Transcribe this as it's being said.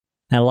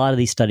And a lot of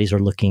these studies are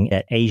looking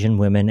at Asian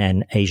women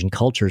and Asian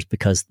cultures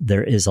because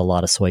there is a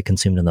lot of soy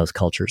consumed in those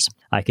cultures.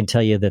 I can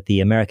tell you that the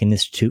American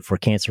Institute for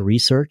Cancer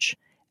Research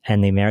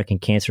and the American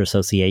Cancer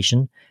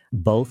Association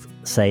both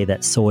say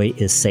that soy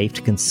is safe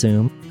to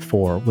consume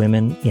for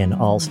women in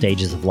all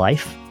stages of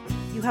life.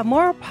 You have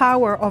more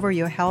power over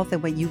your health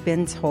than what you've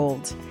been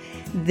told.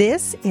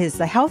 This is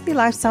the Healthy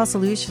Lifestyle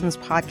Solutions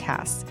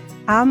podcast.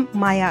 I'm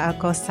Maya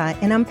Acosta,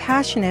 and I'm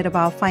passionate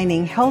about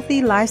finding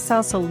healthy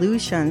lifestyle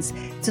solutions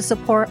to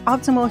support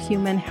optimal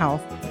human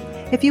health.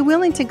 If you're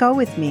willing to go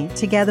with me,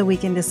 together we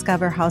can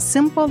discover how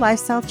simple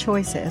lifestyle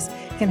choices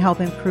can help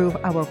improve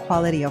our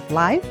quality of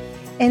life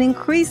and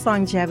increase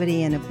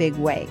longevity in a big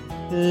way.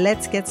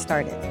 Let's get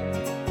started.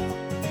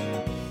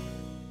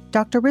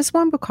 Dr.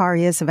 Rizwan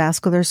Bukhari is a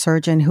vascular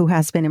surgeon who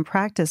has been in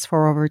practice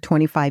for over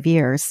 25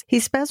 years.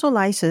 He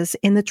specializes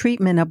in the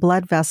treatment of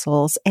blood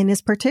vessels and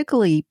is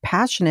particularly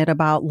passionate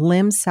about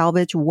limb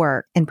salvage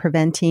work and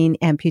preventing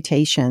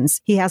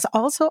amputations. He has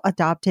also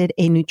adopted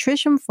a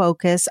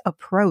nutrition-focused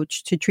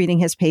approach to treating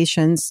his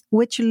patients,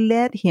 which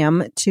led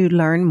him to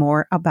learn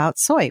more about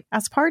soy.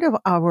 As part of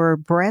our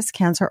breast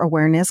cancer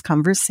awareness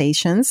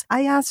conversations,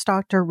 I asked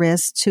Dr.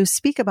 Riz to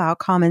speak about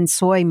common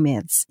soy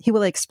myths. He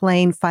will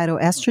explain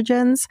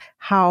phytoestrogens,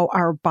 how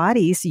our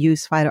bodies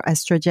use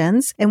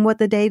phytoestrogens, and what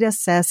the data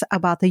says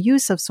about the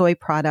use of soy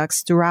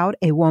products throughout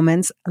a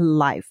woman's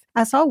life.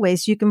 As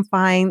always, you can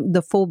find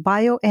the full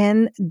bio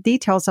and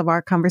details of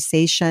our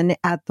conversation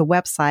at the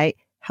website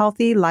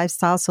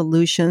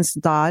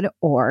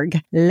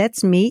healthylifestylesolutions.org.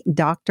 Let's meet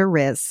Dr.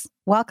 Riz.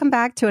 Welcome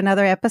back to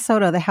another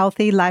episode of the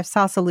Healthy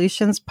Lifestyle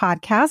Solutions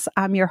podcast.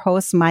 I'm your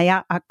host,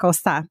 Maya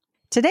Acosta.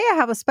 Today, I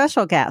have a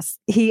special guest.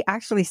 He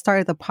actually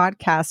started the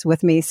podcast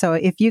with me. So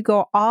if you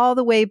go all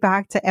the way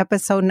back to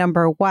episode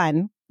number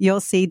 1, you'll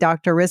see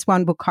Dr.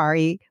 Rizwan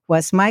Bukhari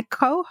was my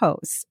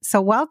co-host. So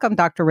welcome,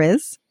 Dr.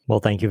 Riz. Well,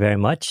 thank you very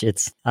much.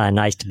 It's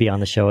nice to be on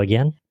the show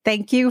again.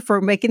 Thank you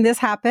for making this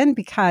happen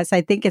because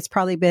I think it's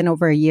probably been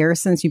over a year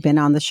since you've been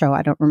on the show.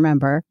 I don't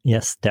remember.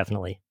 Yes,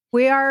 definitely.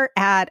 We are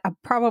at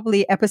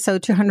probably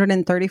episode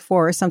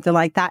 234 or something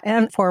like that.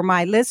 And for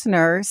my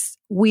listeners,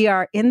 we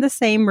are in the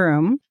same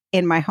room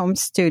in my home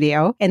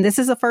studio. And this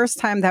is the first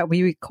time that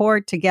we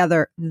record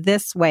together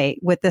this way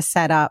with the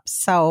setup.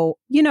 So,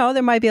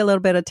 there might be a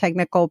little bit of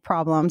technical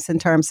problems in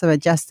terms of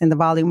adjusting the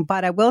volume,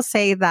 but I will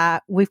say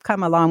that we've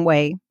come a long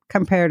way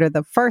compared to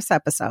the first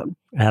episode.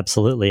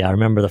 Absolutely. I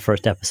remember the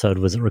first episode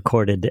was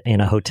recorded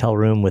in a hotel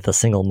room with a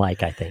single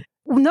mic, I think.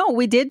 No,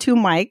 we did 2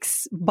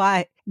 mics,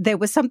 but there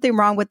was something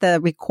wrong with the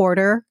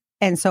recorder.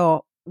 And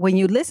so when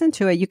you listen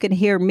to it, you can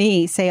hear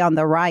me say on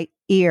the right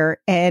ear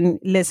and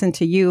listen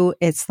to you,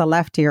 it's the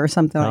left ear or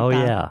something like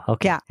that. Oh, yeah.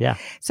 Okay. Yeah.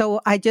 So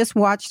I just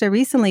watched it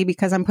recently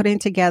because I'm putting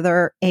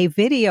together a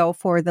video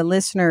for the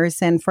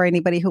listeners and for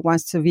anybody who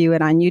wants to view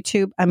it on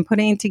YouTube. I'm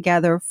putting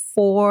together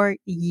 4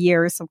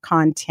 years of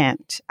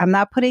content. I'm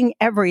not putting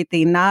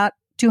everything, not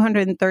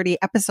 230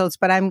 episodes,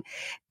 but I'm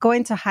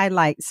going to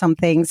highlight some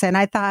things. And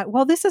I thought,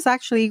 well, this is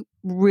actually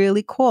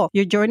really cool.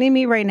 You're joining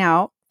me right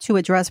now to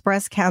address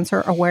Breast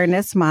Cancer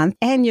Awareness Month.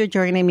 And you're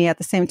joining me at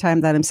the same time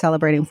that I'm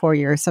celebrating 4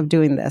 years of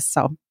doing this.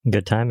 So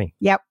good timing.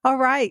 Yep. All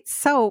right.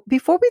 So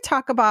before we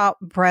talk about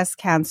breast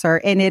cancer,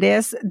 and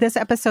this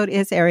episode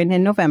is airing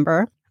in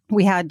November.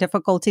 We had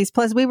difficulties.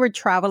 Plus, we were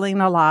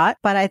traveling a lot.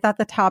 But I thought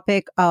the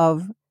topic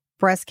of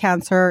breast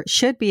cancer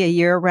should be a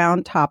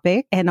year-round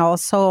topic. And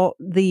also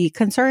the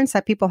concerns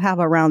that people have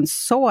around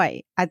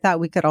soy, I thought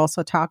we could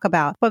also talk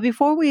about. But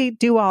before we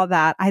do all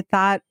that, I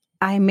thought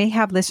I may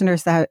have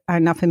listeners that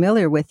are not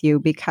familiar with you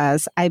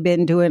because I've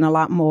been doing a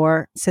lot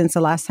more since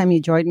the last time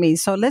you joined me.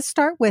 So let's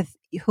start with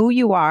who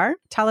you are.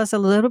 Tell us a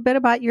little bit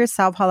about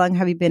yourself. How long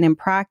have you been in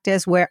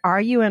practice? Where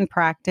are you in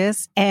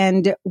practice?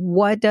 And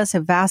what does a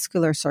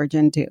vascular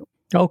surgeon do?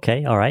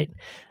 Okay. All right.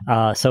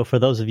 So for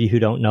those of you who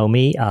don't know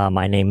me,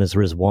 my name is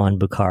Rizwan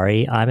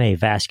Bukhari. I'm a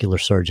vascular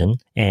surgeon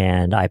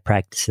and I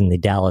practice in the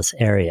Dallas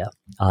area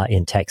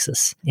in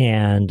Texas.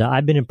 And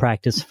I've been in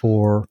practice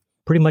for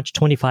pretty much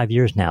 25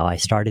 years now. I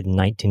started in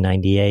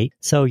 1998.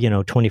 So,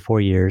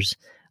 24 years.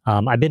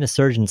 I've been a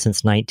surgeon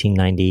since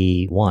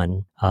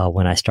 1991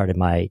 when I started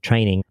my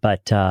training,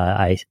 but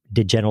I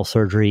did general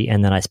surgery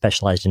and then I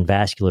specialized in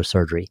vascular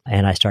surgery.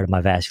 And I started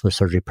my vascular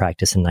surgery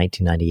practice in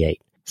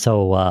 1998.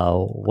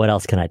 So what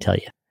else can I tell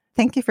you?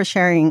 Thank you for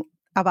sharing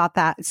about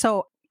that.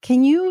 So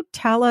can you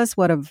tell us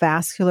what a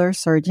vascular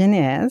surgeon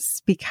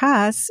is?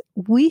 Because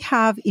we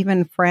have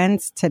even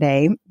friends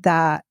today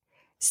that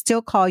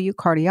still call you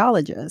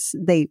cardiologists.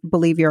 They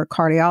believe you're a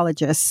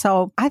cardiologist.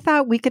 So I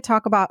thought we could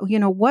talk about,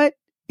 what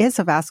is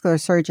a vascular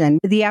surgeon?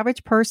 The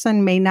average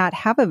person may not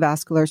have a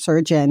vascular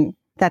surgeon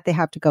that they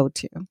have to go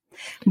to,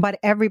 but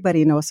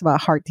everybody knows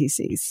about heart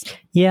disease.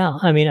 Yeah.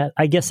 I mean,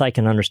 I guess I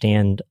can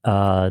understand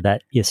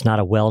that it's not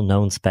a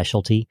well-known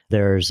specialty.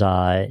 There's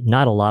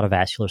not a lot of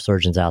vascular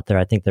surgeons out there.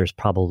 I think there's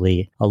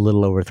probably a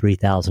little over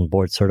 3,000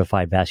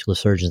 board-certified vascular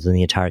surgeons in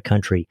the entire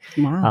country.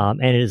 Wow.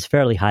 And it is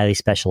fairly highly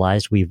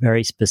specialized. We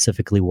very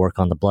specifically work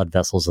on the blood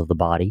vessels of the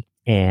body.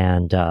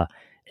 And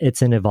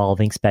it's an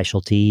evolving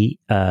specialty.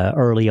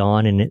 Early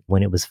on, and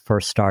when it was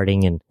first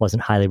starting and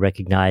wasn't highly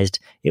recognized,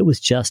 it was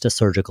just a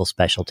surgical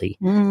specialty.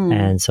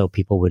 And so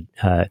people would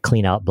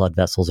clean out blood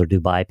vessels or do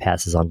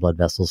bypasses on blood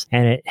vessels.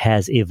 And it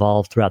has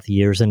evolved throughout the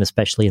years, and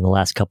especially in the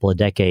last couple of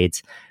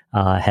decades,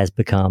 has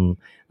become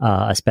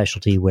a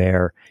specialty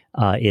where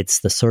it's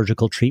the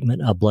surgical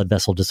treatment of blood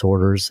vessel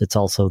disorders. It's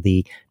also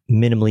the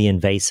minimally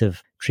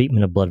invasive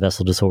treatment of blood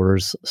vessel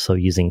disorders, so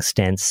using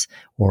stents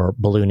or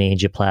balloon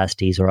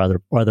angioplasties or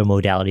other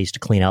modalities to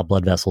clean out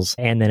blood vessels.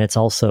 And then it's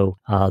also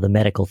the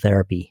medical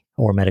therapy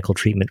or medical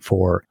treatment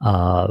for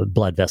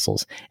blood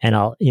vessels. And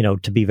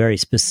to be very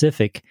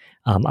specific,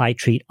 I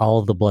treat all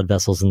of the blood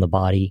vessels in the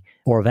body,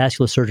 or a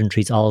vascular surgeon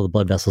treats all of the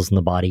blood vessels in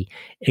the body,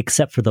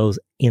 except for those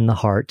in the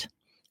heart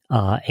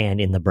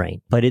and in the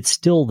brain. But it's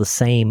still the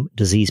same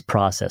disease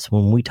process.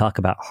 When we talk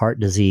about heart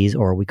disease,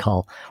 or we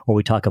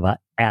talk about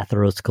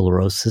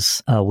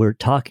atherosclerosis, we're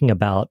talking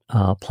about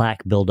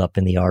plaque buildup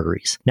in the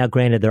arteries. Now,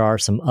 granted, there are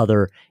some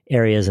other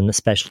areas in the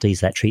specialties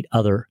that treat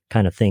other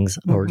kind of things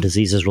or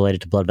diseases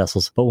related to blood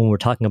vessels. But when we're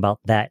talking about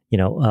that,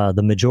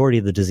 the majority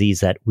of the disease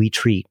that we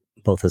treat,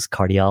 both as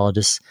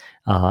cardiologists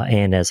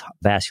and as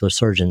vascular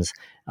surgeons,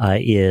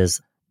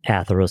 is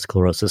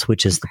atherosclerosis,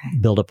 which is the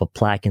buildup of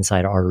plaque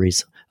inside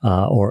arteries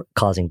or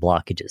causing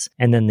blockages.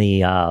 And then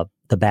the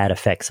bad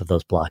effects of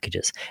those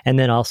blockages. And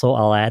then also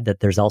I'll add that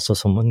there's also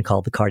someone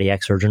called the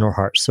cardiac surgeon or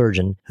heart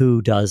surgeon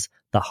who does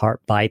the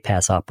heart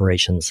bypass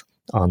operations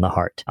on the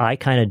heart. I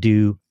kind of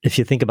do, if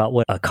you think about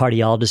what a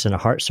cardiologist and a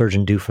heart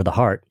surgeon do for the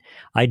heart,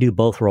 I do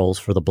both roles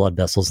for the blood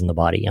vessels in the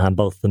body. I'm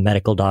both the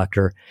medical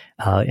doctor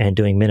and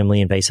doing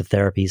minimally invasive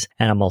therapies,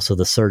 and I'm also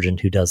the surgeon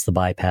who does the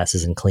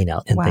bypasses and clean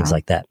out and things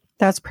like that.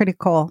 That's pretty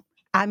cool.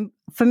 I'm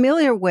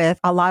familiar with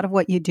a lot of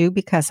what you do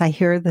because I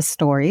hear the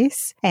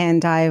stories,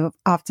 and I've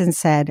often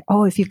said,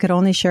 if you could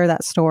only share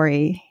that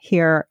story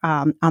here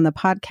on the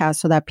podcast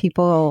so that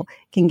people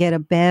can get a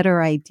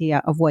better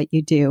idea of what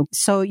you do.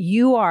 So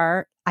you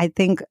are, I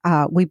think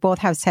we both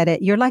have said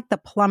it, you're like the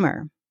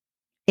plumber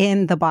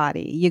in the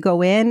body. You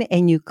go in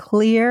and you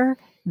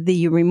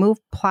you remove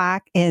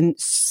plaque in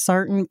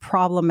certain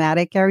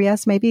problematic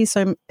areas, maybe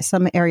some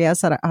areas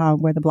that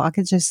where the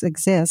blockages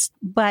exist.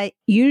 But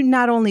you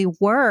not only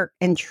work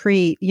and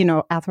treat,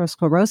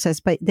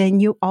 atherosclerosis, but then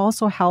you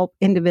also help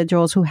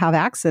individuals who have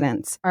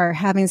accidents or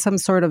having some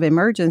sort of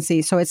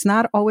emergency. So it's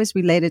not always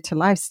related to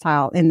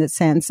lifestyle in the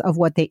sense of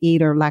what they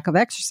eat or lack of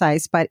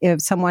exercise. But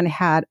if someone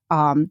had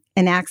an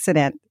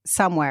accident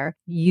somewhere,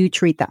 you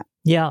treat that.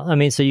 Yeah. I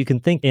mean, so you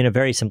can think in a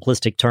very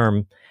simplistic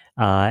term.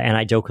 And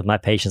I joke with my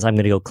patients, I'm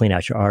going to go clean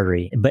out your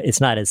artery. But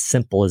it's not as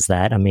simple as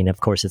that. I mean, of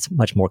course, it's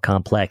much more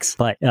complex.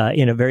 But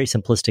in a very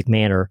simplistic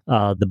manner,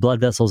 the blood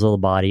vessels of the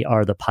body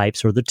are the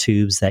pipes or the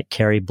tubes that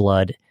carry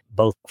blood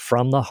both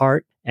from the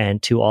heart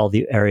and to all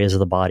the areas of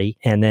the body,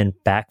 and then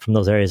back from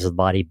those areas of the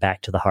body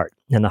back to the heart.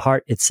 And the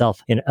heart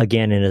itself,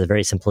 again, in a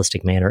very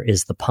simplistic manner,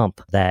 is the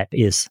pump that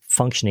is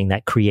functioning,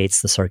 that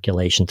creates the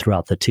circulation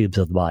throughout the tubes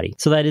of the body.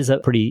 So that is a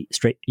pretty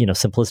straight,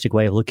 simplistic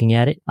way of looking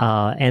at it.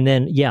 And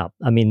then,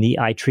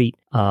 I treat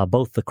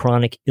both the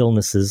chronic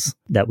illnesses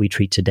that we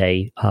treat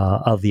today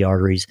of the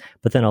arteries,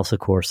 but then also,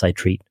 of course, I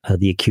treat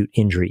the acute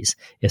injuries.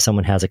 If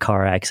someone has a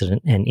car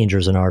accident and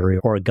injures an artery,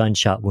 or a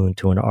gunshot wound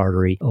to an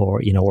artery,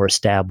 or a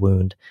stab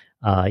wound,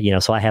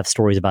 so I have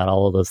stories about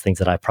all of those things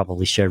that I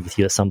probably shared with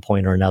you at some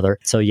point or another.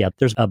 So yeah,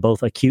 there's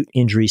both acute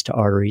injuries to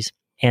arteries,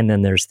 and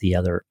then there's the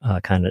other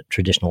kind of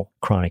traditional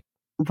chronic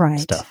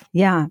stuff.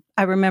 Yeah.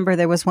 I remember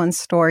there was one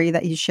story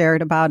that you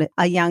shared about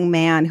a young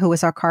man who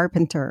was a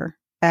carpenter.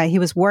 He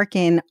was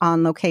working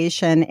on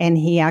location and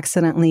he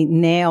accidentally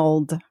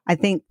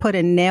put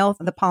a nail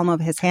in the palm of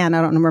his hand.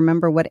 I don't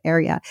remember what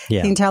area.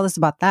 Yeah. Can you tell us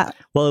about that?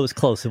 Well, it was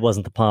close. It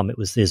wasn't the palm. It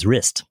was his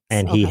wrist.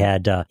 And he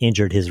had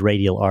injured his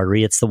radial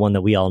artery. It's the one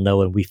that we all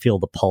know, and we feel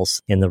the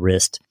pulse in the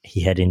wrist.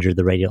 He had injured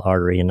the radial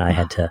artery, and I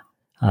had to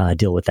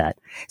deal with that.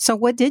 So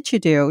what did you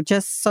do,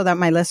 just so that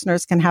my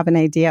listeners can have an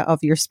idea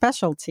of your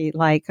specialty?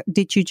 Like,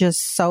 did you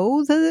just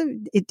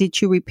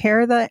did you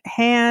repair the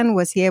hand?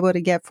 Was he able to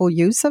get full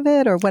use of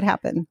it, or what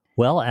happened?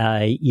 Well,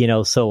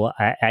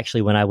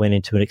 actually, when I went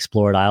in to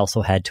explore it, I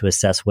also had to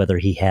assess whether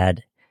he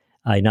had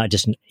not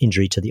just an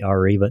injury to the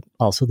artery, but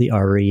also the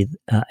artery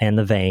and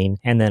the vein,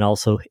 and then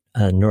also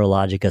a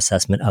neurologic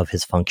assessment of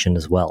his function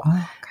as well.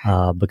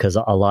 Because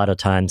a lot of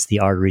times the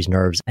arteries,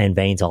 nerves, and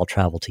veins all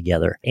travel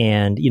together.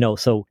 And,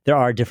 so there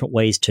are different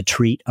ways to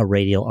treat a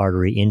radial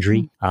artery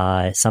injury.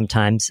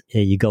 Sometimes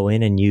you go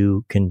in and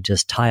you can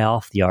just tie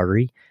off the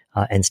artery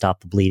and stop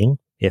the bleeding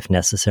if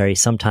necessary.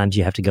 Sometimes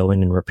you have to go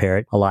in and repair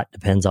it. A lot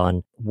depends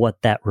on what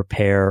that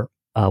repair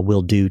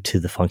will do to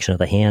the function of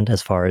the hand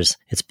as far as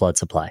its blood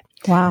supply.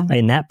 Wow.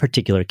 In that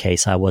particular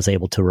case, I was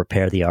able to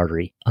repair the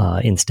artery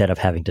instead of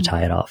having to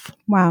tie it off.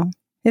 Wow.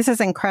 This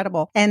is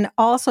incredible. And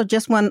also,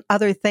 just one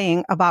other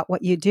thing about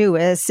what you do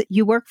is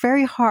you work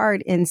very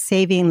hard in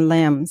saving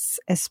limbs,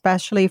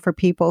 especially for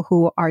people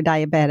who are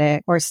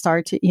diabetic or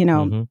start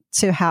to,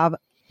 to have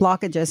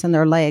blockages in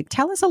their leg.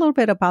 Tell us a little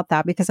bit about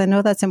that, because I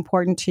know that's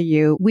important to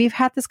you. We've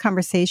had this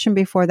conversation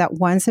before that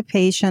once a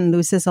patient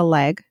loses a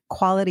leg,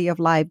 quality of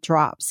life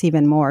drops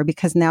even more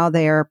because now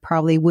they're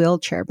probably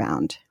wheelchair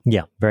bound.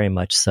 Yeah, very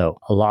much so.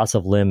 A loss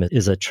of limb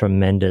is a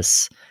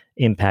tremendous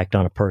impact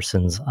on a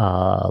person's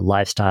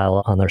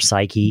lifestyle, on their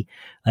psyche.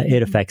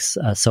 It affects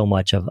so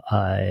much of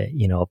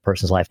a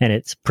person's life, and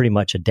it's pretty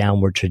much a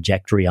downward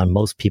trajectory on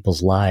most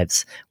people's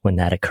lives when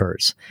that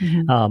occurs.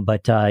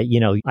 But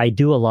I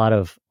do a lot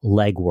of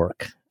leg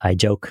work. I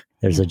joke.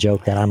 There's a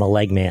joke that I'm a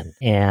leg man,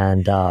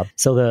 and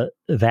so the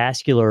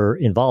vascular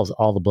involves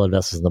all the blood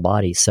vessels in the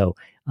body. So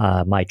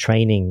my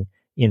training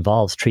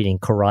involves treating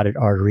carotid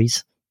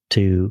arteries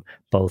to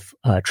both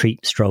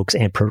treat strokes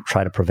and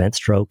try to prevent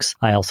strokes.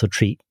 I also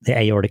treat the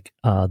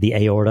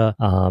aorta,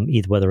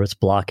 either whether it's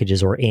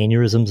blockages or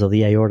aneurysms of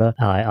the aorta.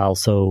 I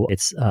also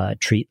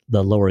treat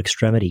the lower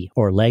extremity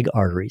or leg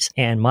arteries.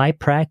 And my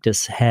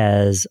practice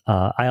has,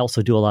 I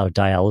also do a lot of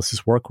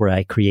dialysis work where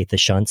I create the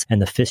shunts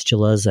and the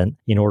fistulas, and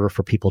in order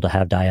for people to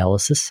have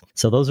dialysis.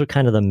 So those are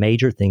kind of the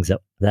major things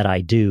that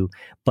I do.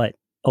 But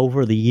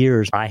over the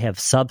years, I have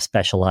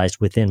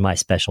subspecialized within my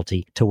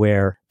specialty to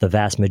where the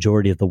vast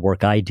majority of the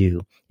work I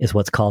do is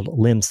what's called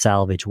limb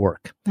salvage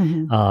work.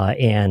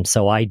 And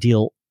so I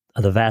deal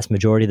the vast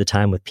majority of the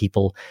time with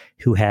people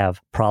who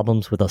have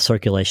problems with the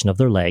circulation of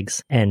their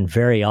legs, and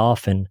very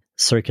often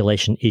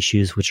circulation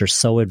issues which are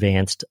so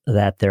advanced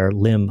that their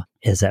limb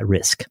is at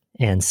risk.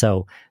 And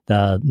so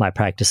my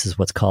practice is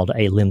what's called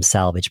a limb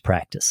salvage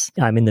practice.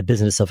 I'm in the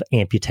business of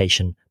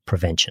amputation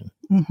prevention.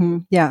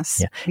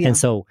 Yes. Yeah. And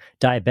so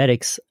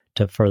diabetics,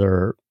 to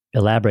further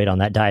elaborate on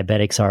that,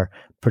 diabetics are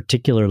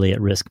particularly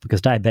at risk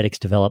because diabetics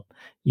develop,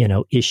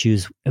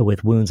 issues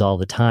with wounds all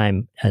the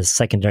time as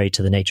secondary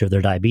to the nature of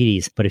their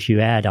diabetes. But if you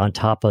add on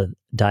top of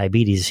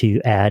diabetes,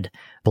 you add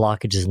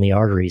blockages in the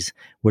arteries,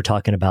 we're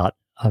talking about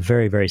a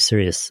very, very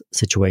serious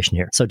situation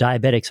here. So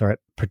diabetics are at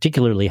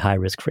particularly high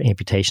risk for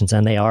amputations,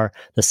 and they are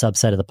the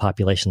subset of the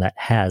population that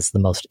has the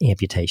most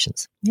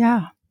amputations.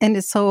 Yeah. And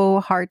it's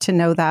so hard to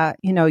know that,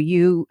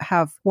 you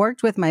have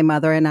worked with my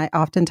mother, and I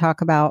often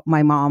talk about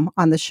my mom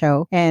on the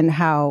show and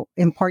how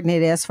important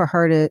it is for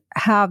her to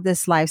have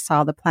this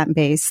lifestyle, the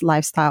plant-based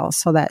lifestyle,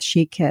 so that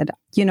she could,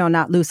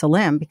 not lose a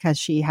limb because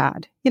she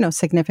had,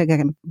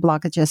 significant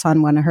blockages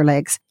on one of her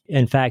legs.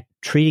 In fact,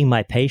 treating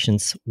my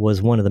patients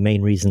was one of the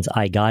main reasons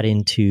I got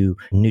into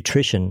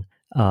nutrition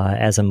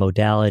as a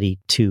modality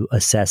to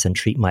assess and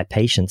treat my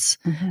patients,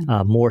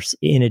 more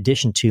in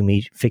addition to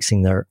me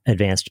fixing their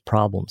advanced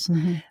problems.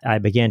 I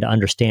began to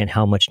understand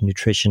how much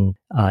nutrition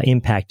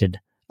impacted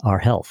our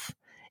health.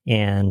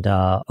 And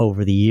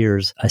over the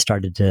years, I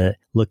started to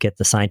look at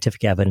the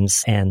scientific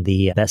evidence and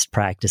the best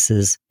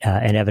practices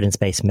and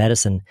evidence-based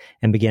medicine,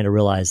 and began to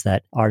realize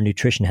that our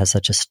nutrition has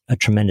such a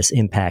tremendous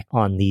impact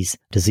on these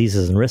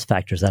diseases and risk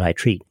factors that I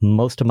treat.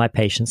 Most of my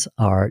patients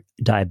are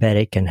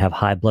diabetic and have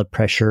high blood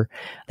pressure.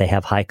 They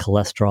have high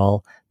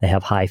cholesterol. They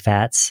have high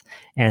fats.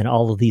 And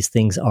all of these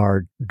things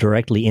are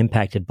directly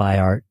impacted by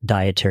our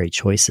dietary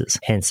choices.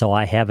 And so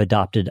I have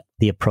adopted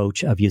the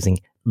approach of using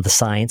the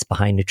science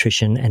behind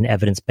nutrition and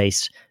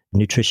evidence-based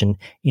nutrition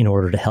in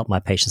order to help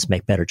my patients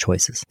make better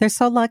choices. They're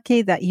so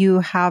lucky that you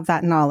have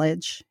that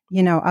knowledge.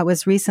 I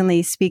was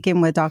recently speaking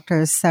with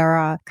Dr.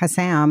 Sarah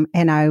Kassam,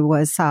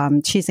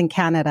 and she's in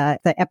Canada,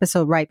 the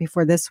episode right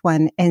before this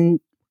one. And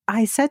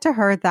I said to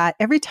her that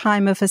every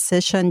time a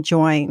physician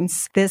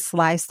joins this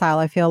lifestyle,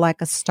 I feel like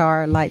a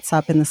star lights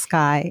up in the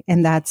sky.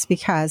 And that's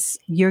because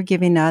you're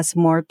giving us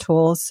more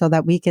tools so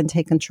that we can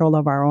take control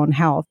of our own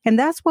health. And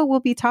that's what we'll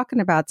be talking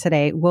about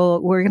today.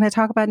 We're going to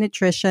talk about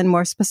nutrition,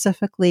 more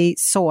specifically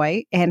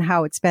soy and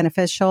how it's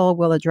beneficial.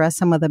 We'll address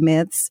some of the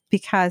myths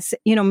because,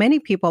 many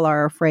people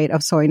are afraid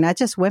of soy, not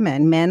just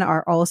women. Men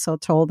are also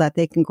told that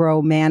they can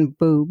grow man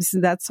boobs.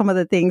 That's some of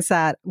the things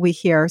that we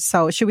hear.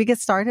 So should we get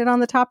started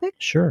on the topic?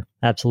 Sure.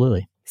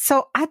 Absolutely.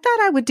 So I thought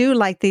I would do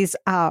like these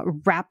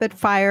rapid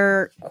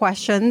fire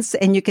questions,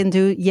 and you can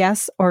do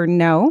yes or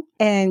no.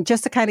 And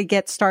just to kind of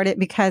get started,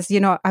 because,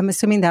 I'm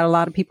assuming that a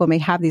lot of people may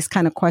have these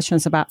kind of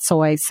questions about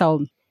soy.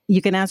 So you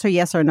can answer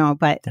yes or no,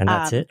 but... And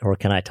that's it? Or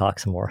can I talk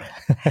some more?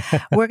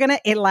 We're going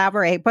to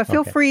elaborate, but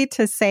feel free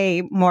to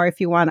say more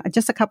if you want.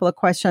 Just a couple of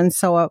questions.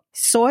 So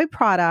soy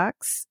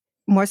products,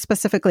 more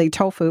specifically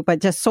tofu, but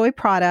just soy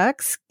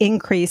products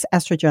increase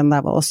estrogen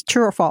levels.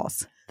 True or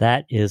false?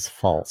 That is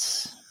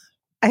false.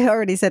 I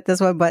already said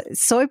this one, but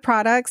soy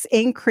products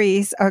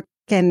increase or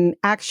can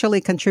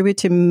actually contribute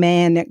to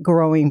men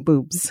growing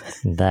boobs.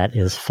 That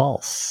is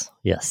false.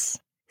 Yes.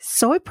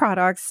 Soy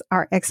products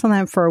are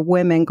excellent for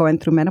women going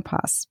through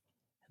menopause.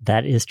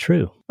 That is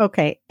true.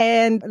 Okay.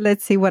 And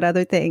let's see what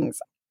other things.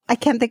 I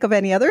can't think of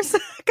any others.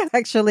 I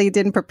actually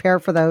didn't prepare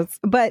for those.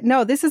 But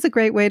no, this is a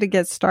great way to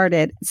get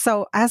started.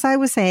 So as I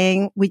was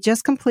saying, we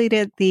just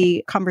completed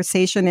the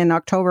conversation in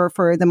October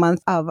for the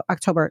month of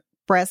October,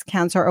 Breast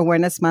Cancer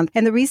Awareness Month.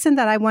 And the reason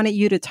that I wanted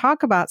you to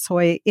talk about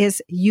soy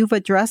is you've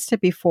addressed it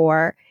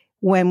before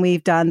when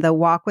we've done the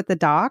walk with the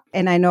doc.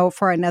 And I know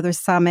for another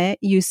summit,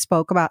 you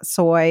spoke about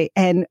soy.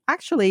 And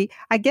actually,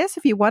 I guess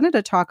if you wanted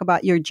to talk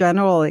about your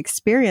general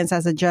experience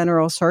as a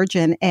general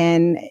surgeon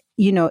and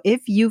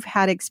if you've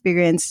had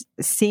experience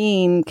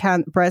seeing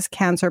breast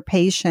cancer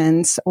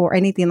patients or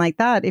anything like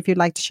that, if you'd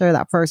like to share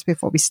that first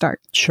before we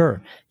start.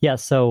 Sure. Yeah.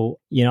 So,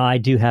 I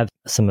do have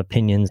some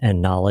opinions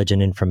and knowledge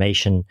and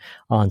information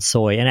on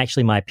soy. And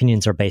actually, my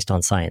opinions are based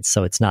on science.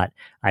 So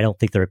I don't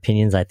think they're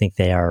opinions. I think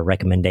they are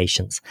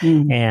recommendations.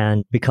 Mm-hmm.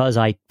 And because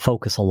I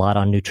focus a lot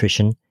on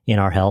nutrition in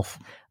our health,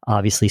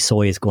 obviously,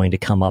 soy is going to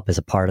come up as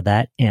a part of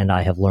that, and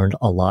I have learned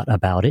a lot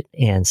about it.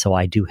 And so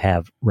I do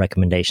have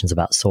recommendations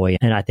about soy,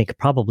 and I think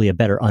probably a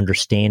better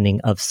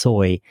understanding of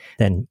soy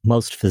than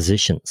most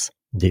physicians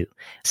do.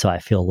 So I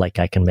feel like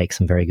I can make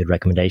some very good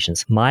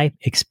recommendations. My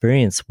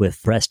experience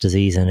with breast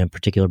disease, and in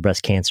particular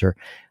breast cancer,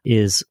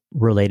 is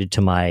related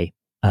to my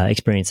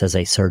experience as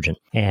a surgeon.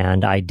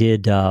 And I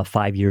did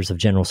 5 years of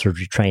general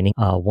surgery training.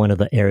 One of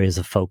the areas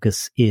of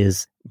focus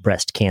is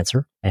breast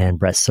cancer and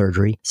breast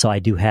surgery. So I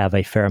do have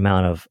a fair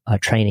amount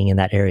of training in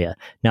that area.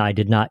 Now, I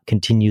did not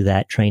continue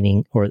that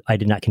training, or I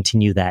did not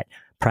continue that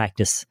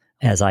practice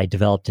as I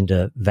developed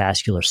into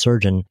vascular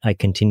surgeon. I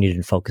continued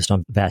and focused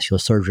on vascular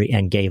surgery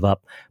and gave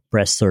up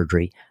breast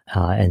surgery.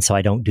 And so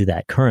I don't do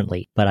that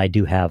currently, but I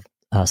do have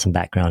some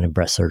background in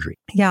breast surgery.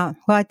 Yeah.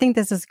 Well, I think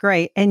this is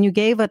great. And you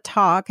gave a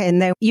talk,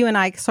 and then you and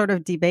I sort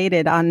of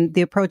debated on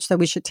the approach that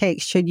we should take.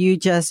 Should you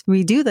just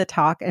redo the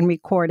talk and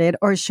record it,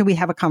 or should we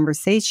have a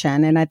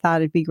conversation? And I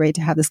thought it'd be great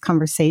to have this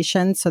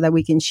conversation so that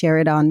we can share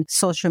it on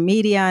social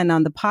media and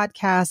on the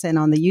podcast and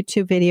on the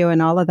YouTube video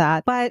and all of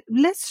that. But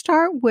let's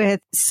start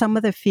with some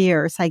of the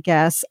fears, I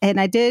guess.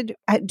 And I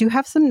do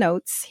have some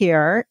notes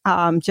here,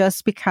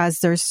 just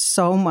because there's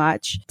so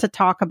much to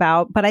talk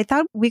about. But I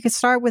thought we could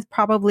start with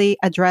probably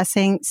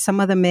addressing some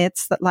of the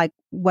myths that, like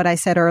what I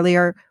said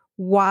earlier.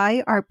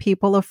 Why are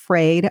people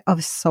afraid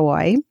of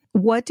soy?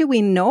 What do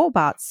we know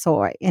about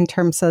soy in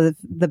terms of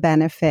the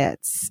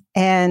benefits?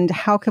 And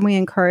how can we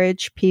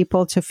encourage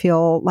people to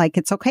feel like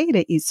it's okay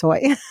to eat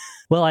soy?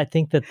 Well, I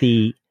think that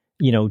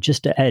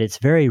just at its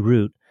very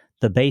root,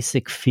 the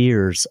basic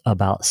fears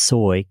about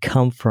soy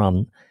come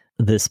from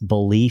this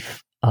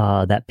belief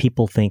that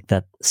people think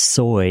that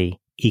soy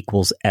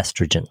equals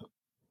estrogen.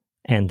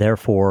 And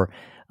therefore,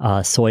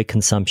 soy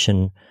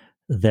consumption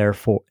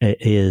therefore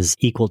is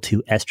equal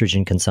to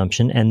estrogen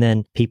consumption. And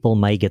then people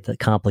may get the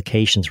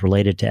complications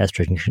related to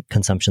estrogen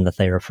consumption that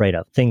they're afraid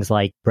of. Things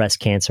like breast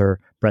cancer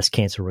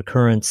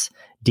recurrence,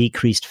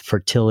 decreased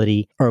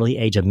fertility, early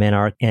age of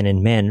menarche, and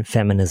in men,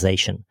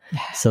 feminization.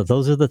 Yes. So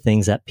those are the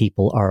things that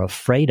people are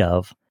afraid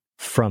of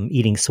from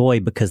eating soy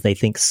because they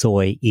think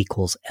soy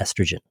equals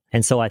estrogen.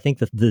 And so I think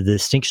that the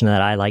distinction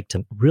that I like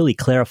to really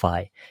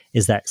clarify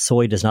is that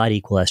soy does not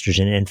equal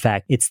estrogen. In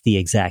fact, it's the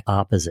exact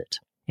opposite.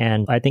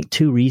 And I think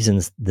two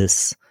reasons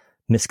this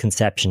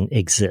misconception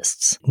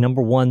exists.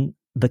 Number one,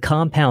 the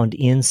compound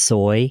in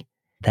soy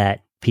that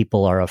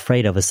people are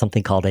afraid of is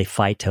something called a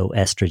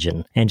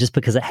phytoestrogen. And just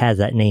because it has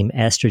that name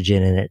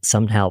estrogen in it,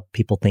 somehow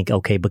people think,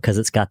 okay, because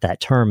it's got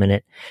that term in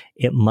it,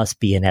 it must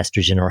be an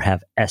estrogen or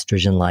have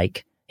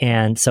estrogen-like.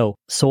 And so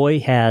soy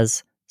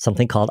has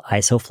something called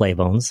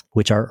isoflavones,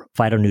 which are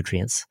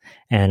phytonutrients.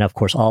 And of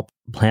course, all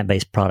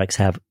plant-based products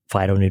have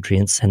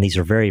phytonutrients, and these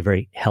are very,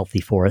 very healthy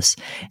for us.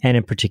 And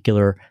in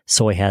particular,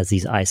 soy has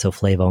these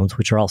isoflavones,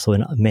 which are also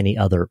in many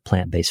other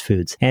plant-based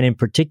foods. And in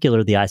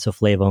particular, the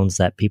isoflavones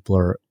that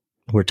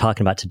we're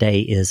talking about today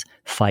is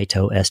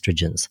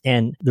phytoestrogens.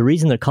 And the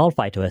reason they're called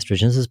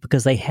phytoestrogens is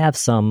because they have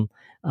some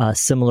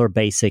similar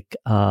basic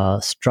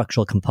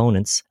structural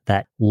components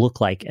that look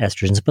like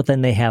estrogens, but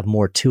then they have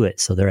more to it.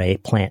 So they're a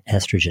plant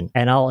estrogen.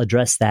 And I'll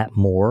address that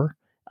more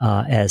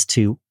as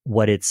to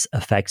what its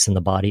effects in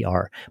the body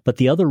are. But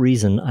the other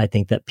reason I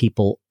think that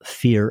people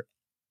fear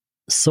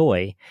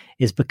soy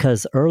is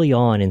because early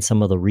on in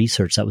some of the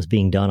research that was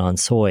being done on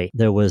soy,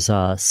 there was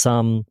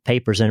some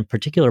papers, and in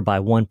particular by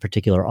one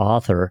particular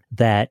author,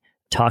 that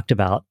talked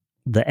about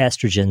the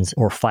estrogens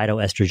or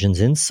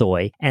phytoestrogens in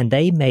soy, and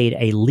they made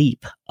a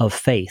leap of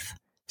faith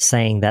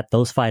saying that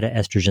those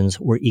phytoestrogens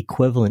were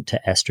equivalent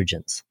to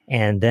estrogens.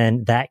 And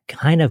then that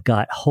kind of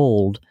got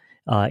hold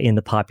in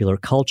the popular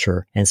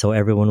culture. And so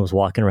everyone was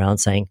walking around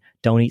saying,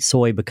 don't eat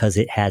soy because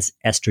it has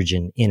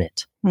estrogen in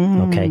it.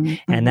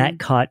 Okay. And that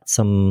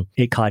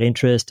caught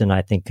interest, and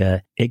I think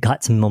it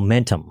got some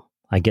momentum,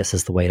 I guess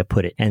is the way to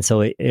put it. And so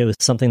it was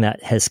something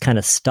that has kind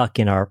of stuck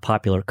in our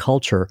popular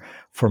culture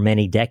for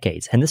many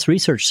decades. And this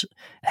research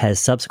has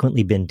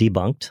subsequently been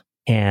debunked.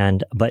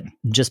 But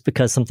just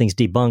because something's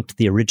debunked,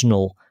 the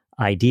original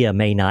idea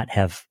may not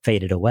have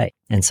faded away.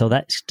 And so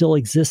that still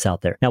exists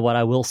out there. Now, what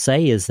I will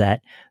say is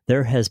that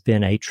there has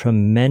been a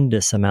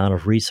tremendous amount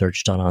of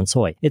research done on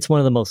soy. It's one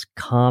of the most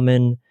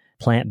common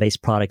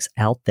plant-based products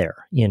out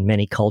there in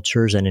many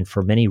cultures and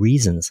for many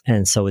reasons.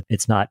 And so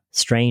it's not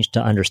strange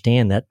to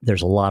understand that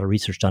there's a lot of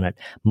research done it.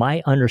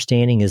 My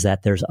understanding is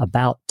that there's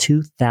about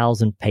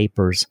 2,000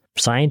 papers,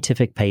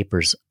 scientific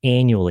papers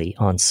annually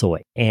on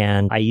soy.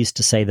 And I used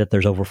to say that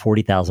there's over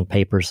 40,000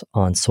 papers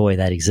on soy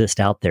that exist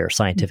out there,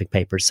 scientific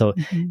papers. So,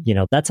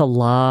 that's a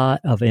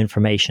lot of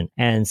information.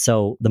 And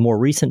so the more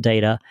recent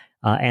data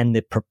and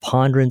the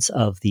preponderance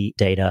of the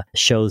data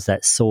shows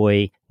that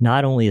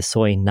not only is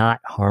soy not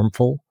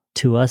harmful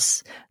to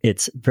us,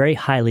 it's very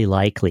highly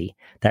likely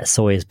that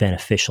soy is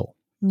beneficial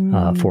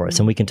for us.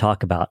 And we can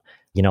talk about,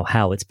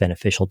 how it's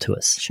beneficial to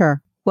us.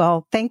 Sure.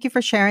 Well, thank you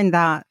for sharing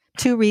that.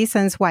 2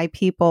 reasons why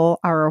people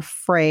are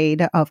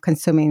afraid of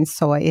consuming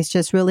soy. It's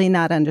just really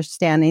not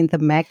understanding the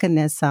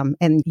mechanism.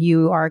 And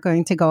you are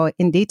going to go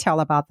in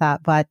detail about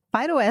that. But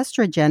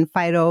phytoestrogen,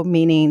 phyto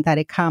meaning that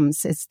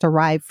it's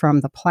derived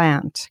from the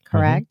plant,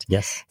 correct?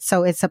 Yes.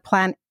 So it's a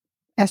plant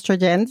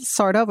estrogen,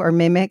 sort of, or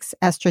mimics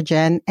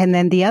estrogen. And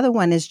then the other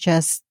one is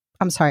just,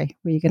 I'm sorry,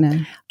 were you going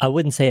to? I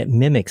wouldn't say it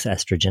mimics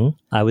estrogen.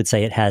 I would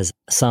say it has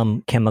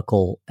some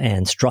chemical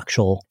and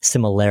structural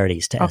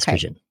similarities to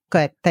estrogen.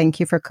 Good. Thank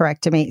you for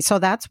correcting me. So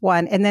that's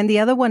one. And then the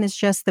other one is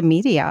just the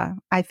media.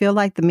 I feel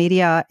like the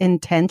media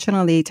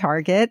intentionally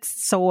targets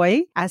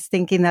soy as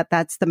thinking that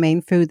that's the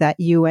main food that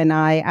you and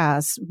I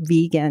as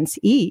vegans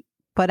eat.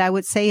 But I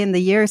would say in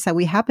the years that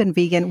we have been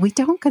vegan, we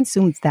don't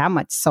consume that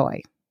much soy.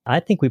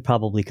 I think we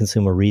probably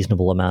consume a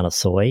reasonable amount of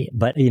soy.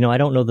 But, I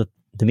don't know that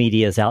the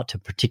media is out to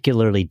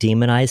particularly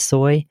demonize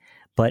soy.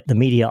 But the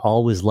media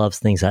always loves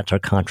things that are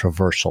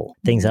controversial,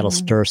 things that'll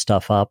stir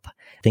stuff up,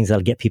 things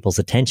that'll get people's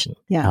attention.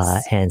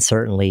 Yes. And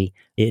certainly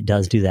it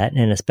does do that.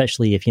 And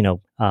especially if,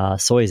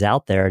 soy is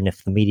out there and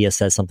if the media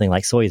says something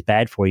like soy is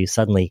bad for you,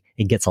 suddenly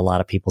it gets a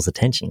lot of people's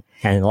attention.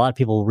 And a lot of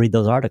people will read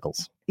those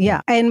articles.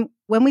 Yeah. And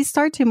when we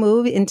start to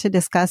move into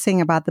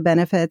discussing about the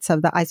benefits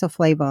of the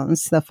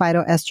isoflavones, the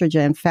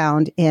phytoestrogen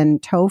found in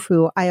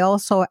tofu, I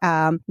also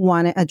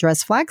want to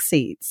address flax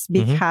seeds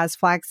because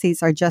flax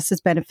seeds are just as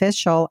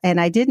beneficial.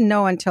 And I didn't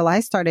know until I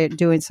started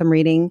doing some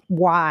reading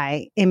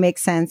why it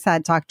makes sense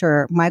that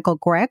Dr. Michael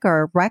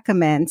Greger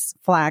recommends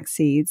flax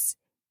seeds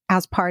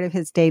as part of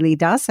his daily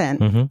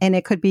dozen. And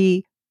it could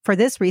be for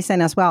this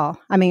reason as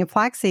well. I mean,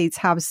 flax seeds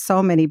have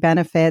so many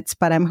benefits,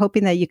 but I'm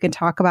hoping that you can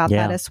talk about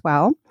that as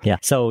well. Yeah.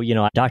 So,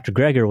 Dr.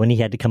 Greger, when he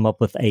had to come up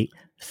with a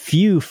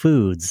few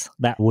foods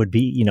that would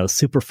be,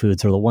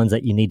 superfoods or the ones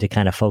that you need to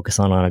kind of focus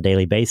on a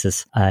daily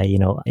basis,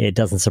 it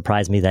doesn't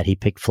surprise me that he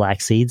picked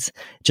flax seeds,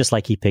 just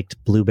like he picked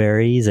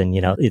blueberries. And,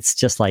 it's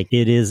just like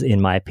it is,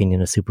 in my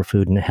opinion, a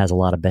superfood and it has a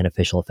lot of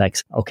beneficial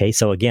effects. Okay.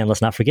 So again, let's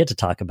not forget to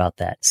talk about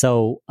that.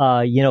 So,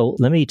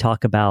 let me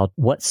talk about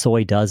what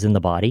soy does in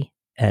the body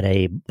at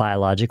a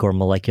biologic or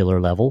molecular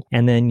level.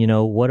 And then,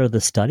 what are the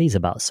studies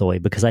about soy?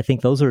 Because I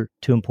think those are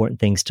 2 important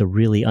things to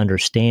really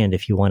understand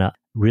if you want to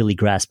really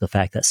grasp the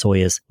fact that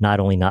soy is not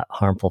only not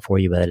harmful for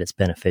you, but that it's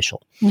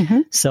beneficial.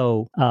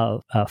 So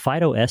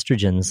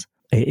phytoestrogens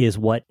is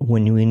what,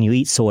 when you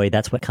eat soy,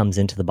 that's what comes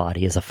into the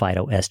body is a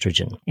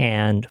phytoestrogen.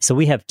 And so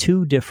we have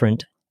 2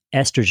 different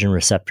estrogen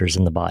receptors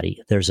in the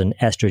body. There's an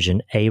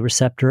estrogen A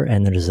receptor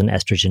and there's an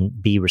estrogen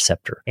B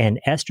receptor. And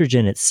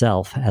estrogen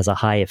itself has a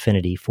high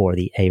affinity for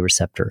the A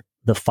receptor.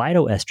 The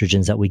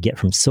phytoestrogens that we get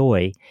from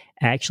soy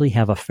actually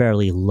have a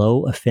fairly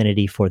low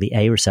affinity for the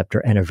A receptor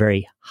and a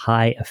very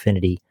high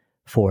affinity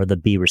for the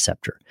B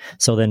receptor.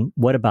 So then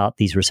what about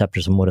these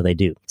receptors and what do they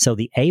do? So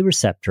the A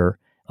receptor,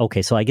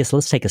 okay, so I guess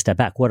let's take a step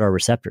back. What are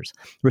receptors?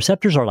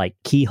 Receptors are like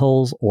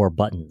keyholes or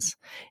buttons.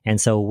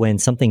 And so when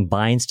something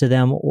binds to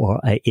them, or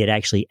it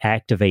actually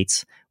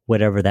activates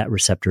whatever that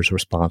receptor is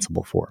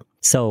responsible for.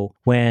 So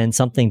when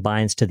something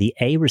binds to the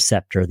A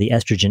receptor, the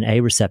estrogen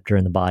A receptor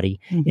in the body,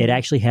 it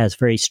actually has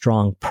very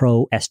strong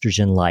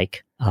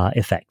pro-estrogen-like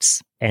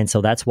effects. And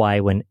so that's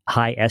why when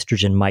high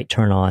estrogen might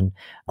turn on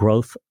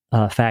growth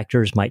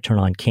factors, might turn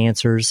on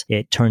cancers,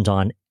 it turns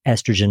on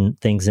estrogen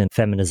things in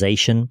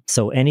feminization.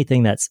 So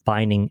anything that's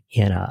binding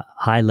in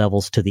high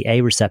levels to the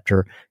A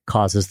receptor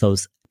causes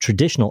those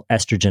traditional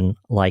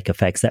estrogen-like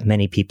effects that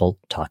many people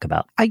talk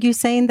about. Are you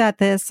saying that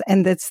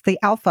it's the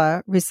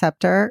alpha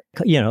receptor?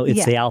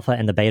 It's the alpha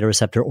and the beta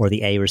receptor or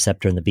the A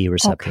receptor and the B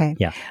receptor. Okay.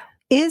 Yeah.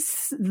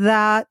 Is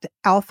that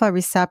alpha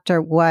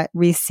receptor what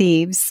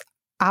receives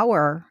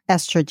our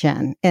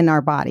estrogen in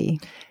our body?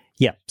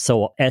 Yeah.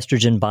 So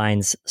estrogen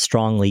binds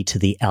strongly to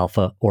the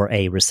alpha or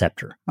A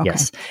receptor. Okay.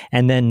 Yes.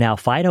 And then now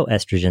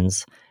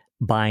phytoestrogens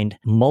bind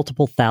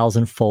multiple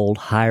thousand-fold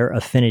higher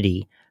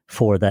affinity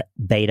for the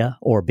beta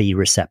or B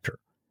receptor.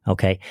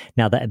 Okay.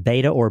 Now that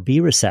beta or B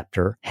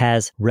receptor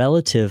has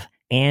relative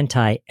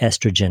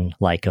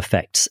anti-estrogen-like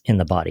effects in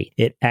the body.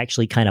 It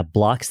actually kind of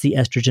blocks the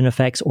estrogen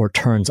effects or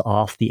turns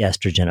off the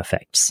estrogen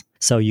effects.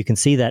 So you can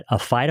see that a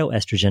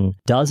phytoestrogen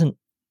doesn't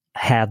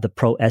have the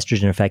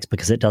pro-estrogen effects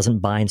because it doesn't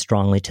bind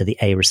strongly to the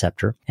A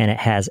receptor, and it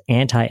has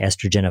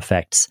anti-estrogen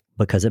effects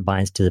because it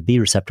binds to the B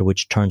receptor,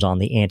 which turns on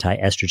the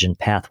anti-estrogen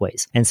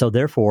pathways. And so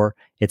therefore,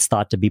 it's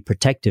thought to be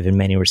protective in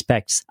many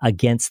respects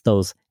against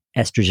those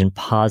estrogen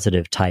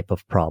positive type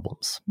of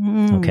problems.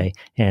 Okay.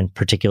 In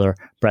particular,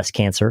 breast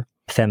cancer,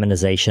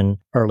 feminization,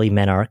 early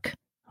menarche.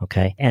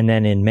 Okay. And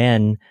then in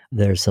men,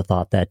 there's a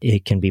thought that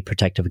it can be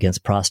protective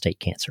against prostate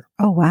cancer.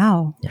 Oh,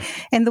 wow. Yeah.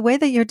 And the way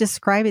that you're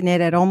describing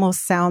it, it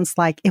almost sounds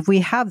like if we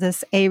have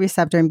this A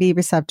receptor and B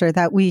receptor,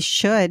 that we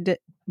should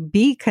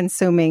be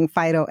consuming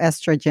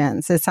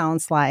phytoestrogens. It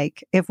sounds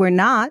like if we're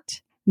not,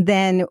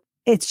 then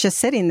it's just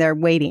sitting there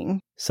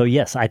waiting. So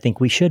yes, I think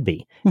we should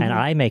be. And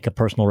I make a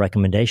personal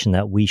recommendation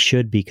that we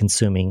should be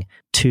consuming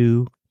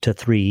 2 to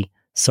 3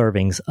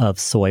 servings of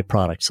soy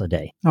products a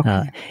day.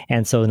 Okay.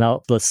 And so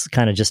now let's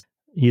kind of just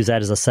use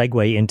that as a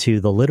segue into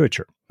the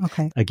literature.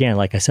 Okay. Again,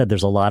 like I said,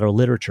 there's a lot of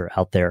literature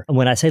out there. And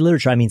when I say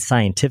literature, I mean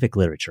scientific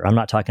literature. I'm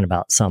not talking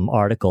about some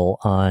article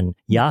on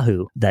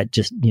Yahoo that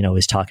just,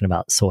 is talking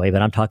about soy,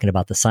 but I'm talking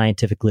about the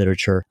scientific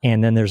literature.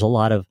 And then there's a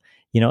lot of,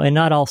 and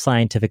not all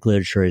scientific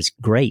literature is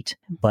great,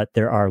 but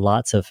there are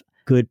lots of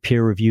good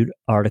peer-reviewed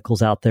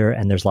articles out there,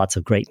 and there's lots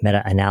of great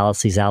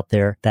meta-analyses out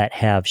there that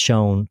have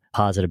shown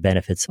positive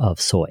benefits of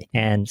soy.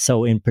 And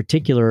so in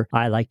particular,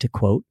 I like to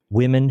quote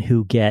women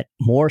who get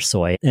more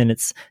soy, and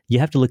you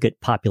have to look at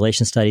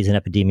population studies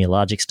and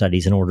epidemiologic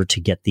studies in order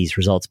to get these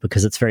results,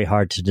 because it's very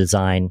hard to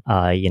design,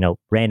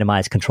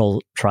 randomized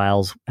control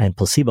trials and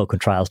placebo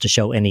trials to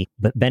show any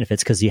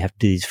benefits, because you have to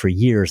do these for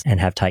years and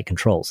have tight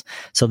controls.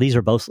 So these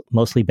are both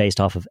mostly based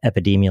off of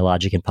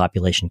epidemiologic and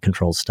population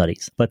control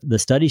studies. But the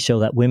studies show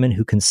that women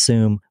who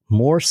consume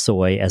more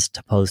soy as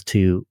opposed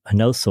to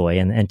no soy,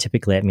 and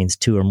typically that means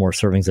 2 or more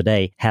servings a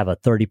day, have a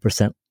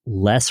 30%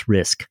 less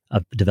risk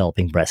of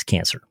developing breast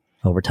cancer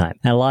over time.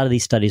 And a lot of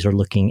these studies are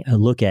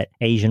look at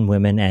Asian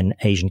women and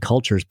Asian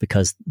cultures,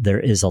 because there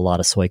is a lot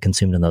of soy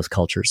consumed in those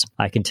cultures.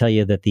 I can tell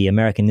you that the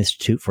American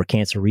Institute for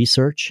Cancer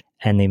Research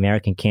and the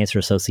American Cancer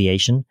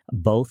Association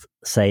both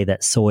say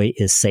that soy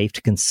is safe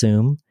to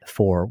consume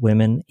for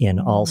women in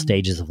all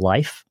stages of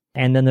life.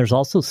 And then there's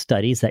also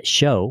studies that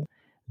show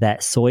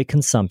that soy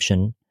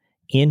consumption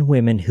in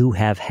women who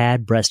have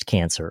had breast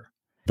cancer,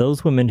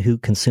 those women who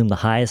consume the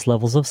highest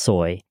levels of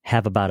soy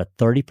have about a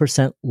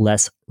 30%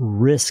 less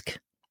risk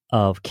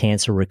of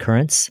cancer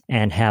recurrence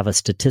and have a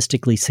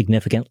statistically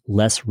significant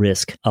less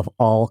risk of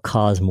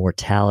all-cause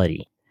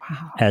mortality.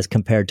 Wow. As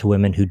compared to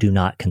women who do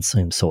not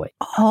consume soy.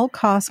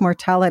 All-cause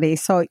mortality.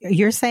 So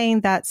you're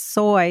saying that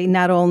soy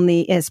not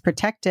only is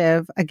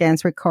protective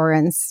against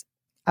recurrence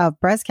of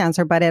breast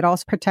cancer, but it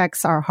also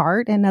protects our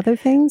heart and other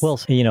things? Well,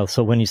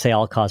 so when you say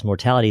all-cause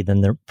mortality, then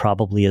there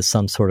probably is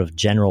some sort of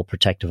general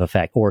protective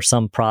effect or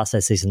some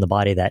processes in the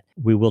body that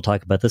we will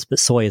talk about this, but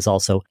soy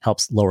also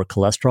helps lower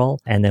cholesterol.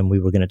 And then we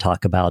were going to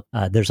talk about,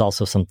 there's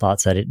also some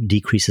thoughts that it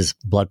decreases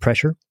blood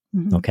pressure.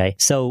 Mm-hmm. Okay.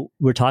 So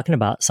we're talking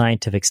about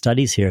scientific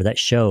studies here that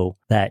show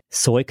that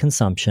soy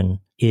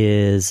consumption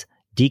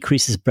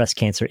decreases breast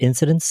cancer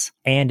incidence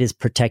and is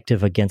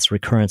protective against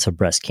recurrence of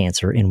breast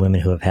cancer in women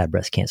who have had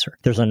breast cancer.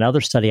 There's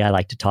another study I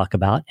like to talk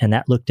about, and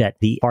that looked at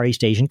the Far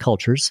East Asian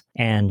cultures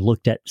and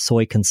looked at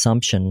soy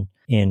consumption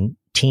in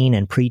teen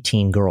and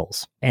preteen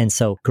girls. And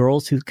so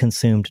girls who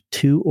consumed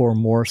 2 or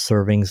more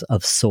servings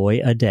of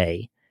soy a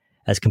day,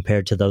 as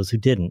compared to those who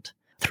didn't,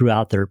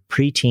 throughout their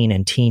preteen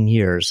and teen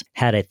years,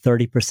 had a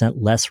 30%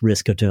 less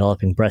risk of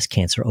developing breast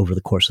cancer over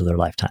the course of their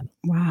lifetime.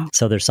 Wow.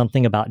 So there's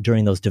something about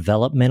during those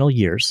developmental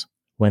years,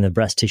 when the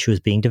breast tissue is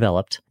being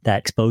developed, that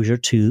exposure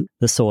to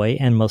the soy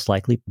and most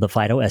likely the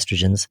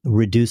phytoestrogens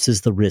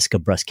reduces the risk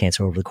of breast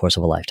cancer over the course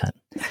of a lifetime.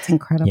 That's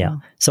incredible. Yeah.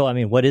 So,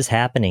 what is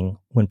happening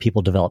when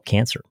people develop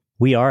cancer?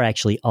 We are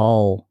actually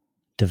all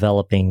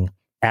developing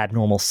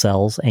abnormal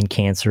cells and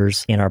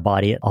cancers in our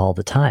body all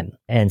the time.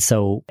 And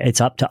so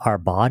it's up to our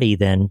body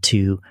then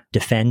to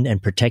defend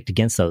and protect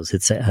against those.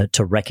 It's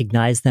to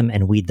recognize them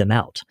and weed them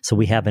out. So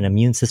we have an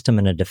immune system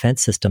and a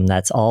defense system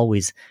that's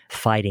always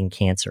fighting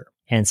cancer.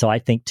 And so I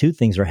think 2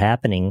 things are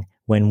happening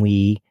when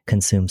we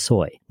consume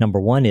soy.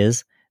 Number one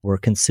is we're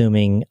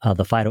consuming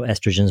the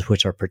phytoestrogens,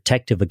 which are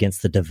protective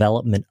against the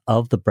development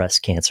of the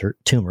breast cancer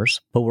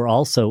tumors. But we're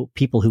also,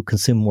 people who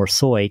consume more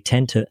soy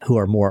who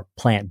are more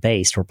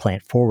plant-based or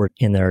plant-forward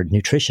in their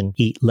nutrition,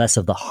 eat less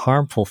of the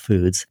harmful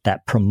foods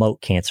that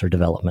promote cancer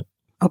development.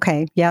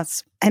 Okay,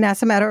 yes. And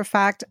as a matter of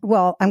fact,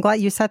 well, I'm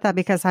glad you said that,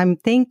 because I'm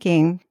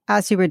thinking,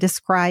 as you were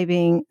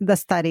describing the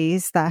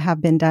studies that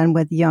have been done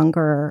with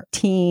younger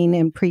teen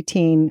and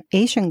preteen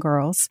Asian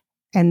girls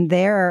and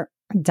their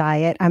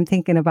diet, I'm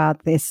thinking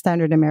about the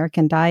standard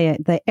American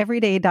diet, the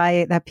everyday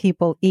diet that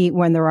people eat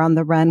when they're on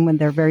the run, when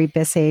they're very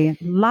busy. A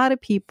lot of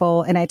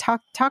people, and I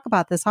talk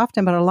about this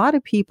often, but a lot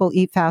of people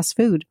eat fast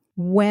food.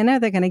 When are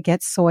they going to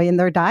get soy in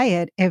their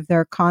diet if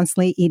they're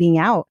constantly eating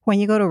out? When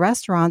you go to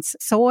restaurants,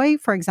 soy,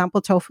 for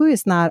example, tofu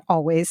is not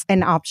always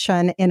an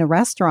option in a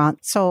restaurant.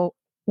 So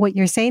what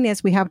you're saying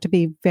is we have to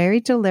be very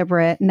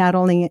deliberate, not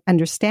only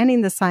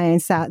understanding the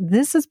science that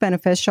this is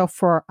beneficial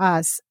for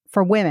us,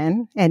 for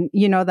women. And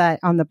you know that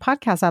on the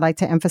podcast, I like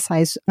to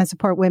emphasize and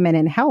support women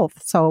in health.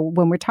 So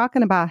when we're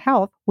talking about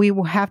health, we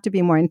will have to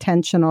be more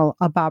intentional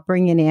about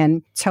bringing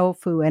in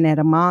tofu and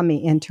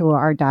edamame into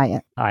our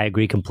diet. I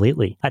agree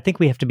completely. I think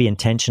we have to be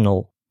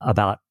intentional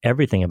about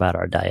everything about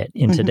our diet.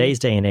 In today's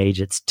day and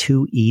age, it's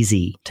too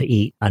easy to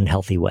eat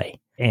unhealthy way.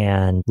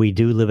 And we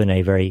do live in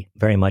a very,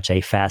 very much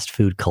a fast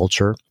food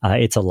culture.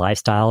 It's a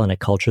lifestyle and a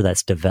culture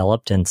that's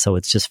developed. And so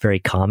it's just very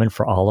common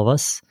for all of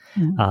us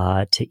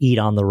to eat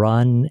on the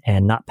run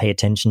and not pay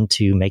attention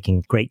to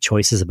making great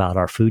choices about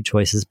our food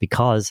choices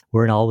because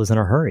we're always in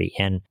a hurry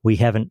and we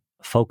haven't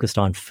focused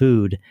on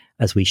food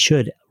as we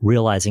should,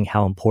 realizing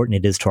how important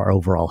it is to our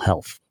overall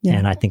health. Yeah.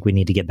 And I think we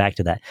need to get back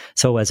to that.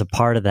 So as a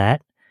part of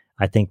that,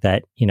 I think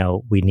that,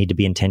 we need to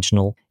be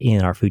intentional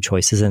in our food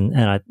choices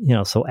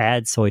so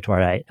add soy to our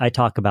diet. I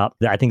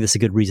think this is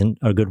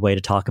a good way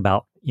to talk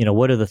about,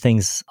 what are the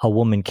things a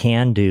woman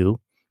can do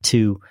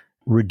to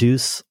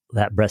reduce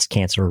that breast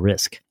cancer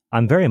risk.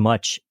 I'm very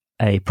much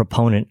a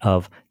proponent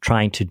of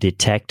trying to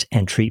detect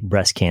and treat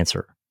breast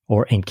cancer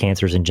or in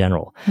cancers in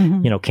general.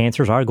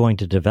 Cancers are going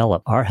to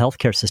develop. Our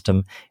healthcare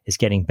system is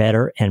getting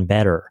better and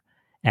better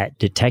at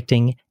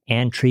detecting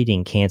and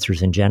treating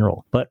cancers in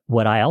general. But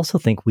what I also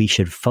think we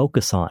should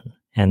focus on,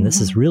 and this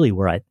is really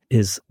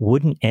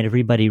wouldn't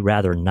everybody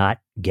rather not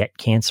get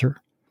cancer?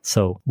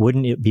 So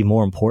wouldn't it be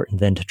more important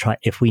than to try,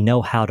 if we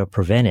know how to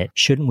prevent it,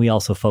 shouldn't we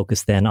also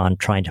focus then on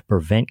trying to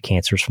prevent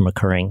cancers from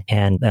occurring?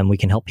 And we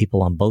can help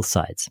people on both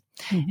sides.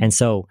 And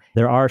so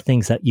there are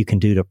things that you can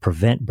do to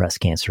prevent breast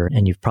cancer.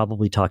 And you've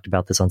probably talked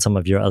about this on some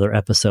of your other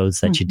episodes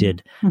that you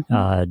did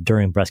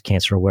during Breast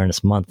Cancer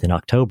Awareness Month in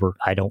October.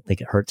 I don't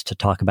think it hurts to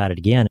talk about it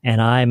again.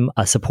 And I'm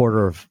a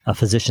supporter of a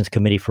Physicians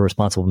Committee for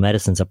Responsible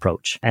Medicine's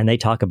approach. And they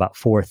talk about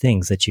 4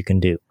 things that you can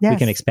do. Yes. We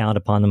can expound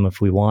upon them if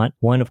we want.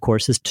 One, of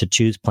course, is to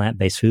choose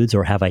plant-based foods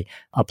or have a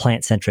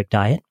plant-centric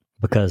diet,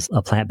 because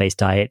a plant-based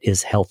diet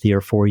is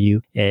healthier for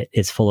you.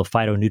 It's full of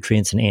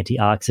phytonutrients and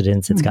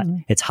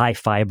antioxidants. It's high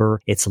fiber,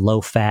 it's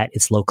low fat,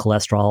 it's low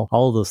cholesterol.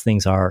 All of those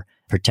things are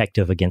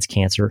protective against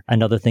cancer.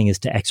 Another thing is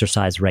to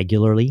exercise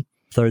regularly.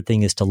 Third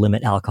thing is to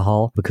limit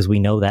alcohol, because we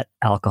know that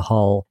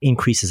alcohol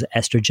increases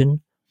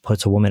estrogen,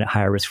 puts a woman at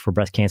higher risk for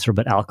breast cancer,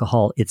 but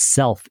alcohol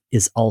itself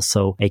is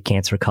also a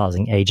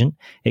cancer-causing agent.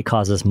 It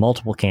causes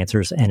multiple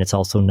cancers, and there's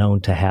also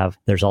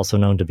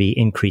known to be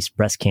increased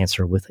breast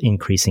cancer with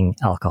increasing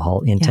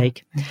alcohol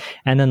intake. Yeah.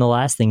 And then the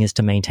last thing is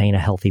to maintain a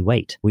healthy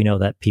weight. We know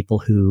that people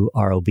who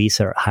are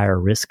obese are at higher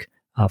risk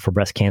for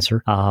breast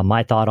cancer.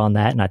 My thought on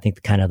that, and I think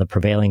the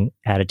prevailing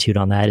attitude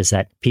on that, is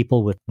that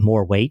people with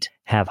more weight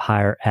have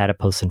higher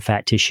adipose and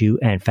fat tissue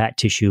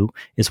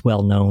is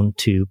well known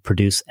to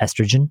produce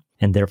estrogen.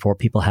 And therefore,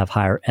 people have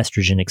higher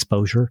estrogen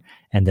exposure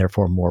and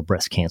therefore more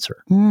breast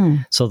cancer.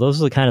 So those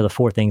are the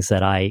 4 things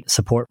that I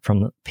support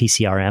from the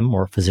PCRM,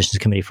 or Physicians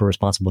Committee for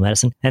Responsible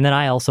Medicine. And then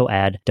I also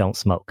add don't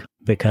smoke,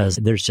 because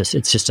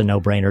it's just a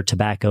no-brainer.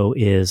 Tobacco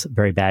is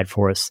very bad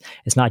for us.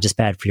 It's not just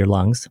bad for your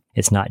lungs.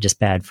 It's not just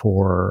bad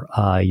for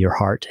your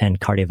heart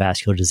and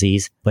cardiovascular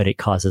disease, but it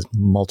causes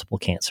multiple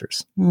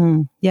cancers.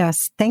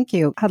 Yes, thank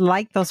you. I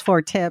like those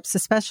 4 tips,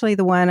 especially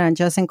the one on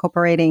just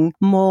incorporating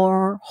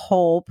more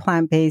whole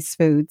plant-based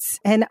foods.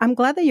 And I'm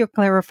glad that you're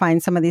clarifying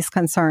some of these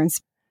concerns.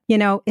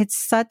 It's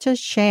such a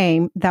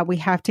shame that we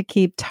have to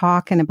keep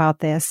talking about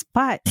this.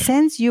 But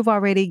since you've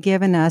already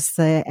given us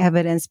the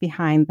evidence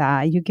behind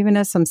that, you've given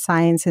us some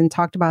science and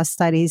talked about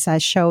studies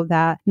that show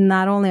that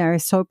not only are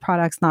soy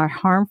products not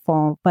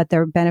harmful, but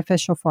they're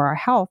beneficial for our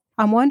health.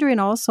 I'm wondering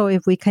also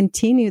if we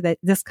continue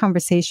this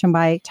conversation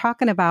by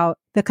talking about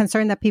the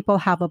concern that people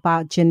have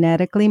about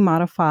genetically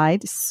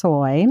modified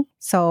soy.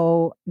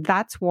 So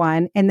that's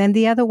one. And then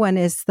the other one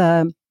is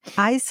the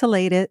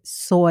isolated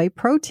soy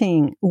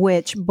protein,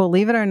 which,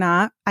 believe it or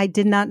not, I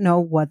did not know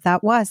what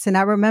that was. And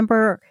I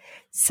remember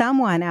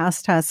someone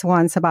asked us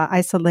once about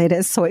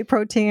isolated soy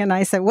protein. And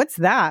I said, what's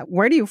that?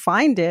 Where do you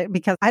find it?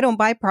 Because I don't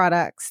buy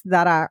products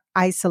that are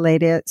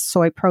isolated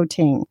soy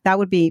protein. That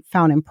would be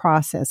found in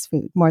processed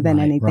food more than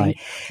anything. Right.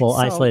 Well,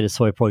 isolated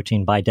soy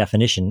protein by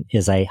definition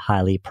is a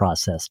highly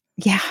processed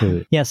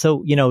food. Yeah.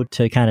 So,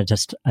 to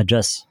just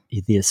address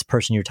this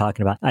person you're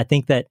talking about, I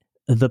think that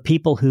the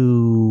people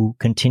who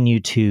continue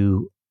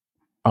to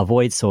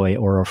avoid soy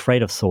or are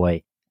afraid of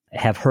soy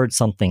have heard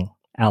something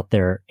out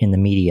there in the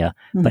media,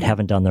 but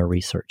haven't done their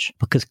research.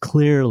 Because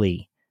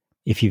clearly,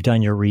 if you've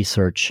done your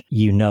research,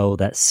 you know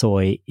that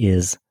soy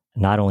is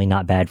not only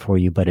not bad for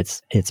you, but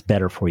it's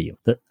better for you.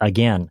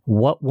 Again,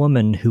 what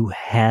woman who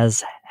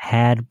has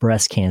had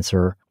breast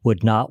cancer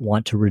would not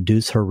want to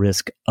reduce her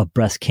risk of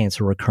breast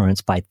cancer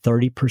recurrence by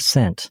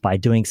 30% by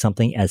doing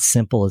something as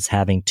simple as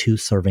having 2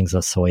 servings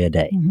of soy a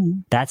day?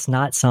 That's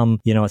not it's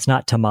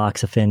not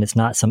tamoxifen. It's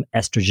not some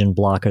estrogen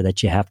blocker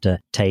that you have to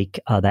take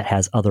that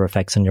has other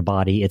effects on your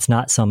body. It's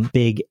not some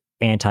big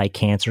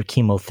anti-cancer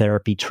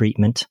chemotherapy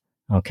treatment.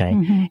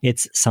 Okay.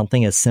 It's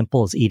something as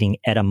simple as eating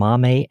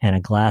edamame and a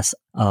glass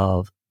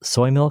of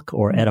soy milk,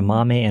 or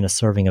edamame and a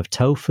serving of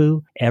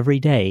tofu every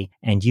day,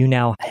 and you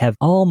now have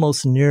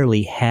almost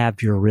nearly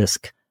halved your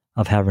risk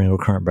of having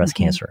recurrent breast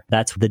cancer.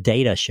 That's what the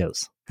data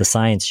shows, the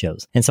science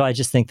shows. And so I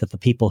just think that the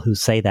people who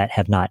say that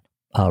have not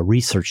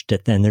researched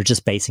it, then they're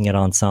just basing it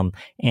on some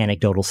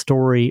anecdotal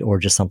story or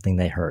just something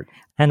they heard.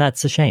 And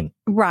that's a shame.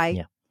 Right.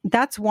 Yeah.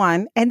 That's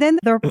one. And then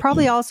they'll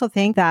probably also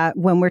think that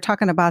when we're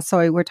talking about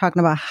soy, we're talking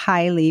about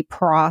highly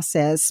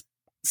processed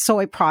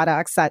soy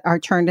products that are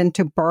turned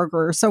into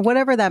burgers or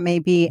whatever that may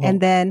be. And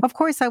then, of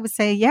course, I would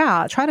say,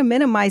 yeah, try to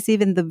minimize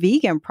even the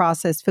vegan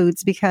processed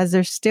foods because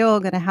they're still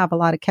going to have a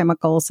lot of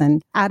chemicals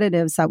and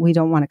additives that we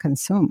don't want to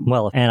consume.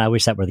 Well, and I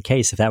wish that were the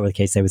case. If that were the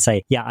case, they would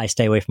say, yeah, I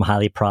stay away from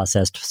highly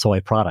processed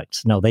soy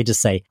products. No, they just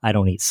say, I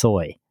don't eat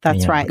soy.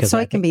 That's right.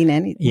 Soy can mean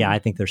anything. Yeah, I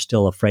think they're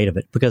still afraid of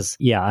it because,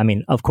 yeah, I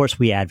mean, of course,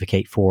 we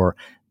advocate for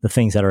the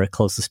things that are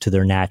closest to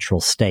their natural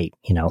state.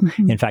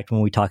 In fact, when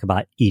we talk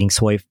about eating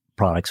soy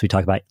products, we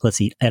talk about, let's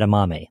eat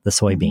edamame, the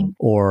soybean,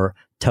 or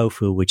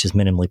tofu, which is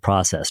minimally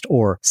processed,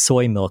 or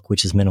soy milk,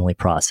 which is minimally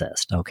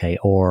processed, okay,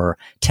 or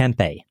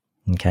tempeh,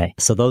 okay.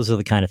 So those are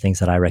the kind of things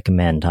that I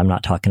recommend. I'm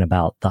not talking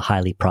about the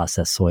highly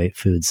processed soy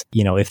foods.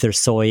 If there's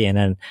soy in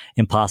an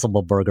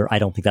Impossible Burger, I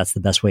don't think that's the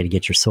best way to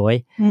get your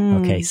soy.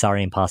 Okay,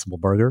 sorry, Impossible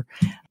Burger.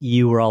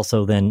 You were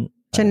also then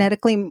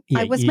genetically,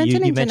 I was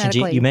mentioning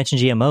genetically. You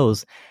mentioned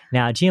GMOs.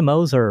 Now,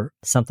 GMOs are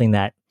something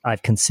that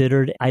I've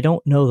considered. I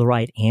don't know the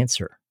right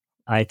answer.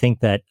 I think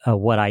that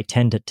what I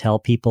tend to tell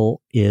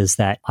people is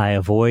that I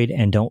avoid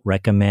and don't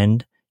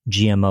recommend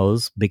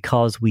GMOs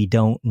because we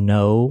don't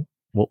know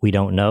what we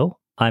don't know.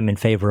 I'm in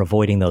favor of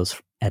avoiding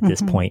those at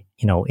this point,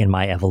 in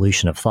my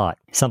evolution of thought.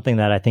 Something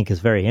that I think is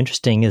very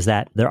interesting is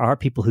that there are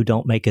people who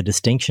don't make a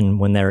distinction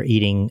when they're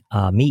eating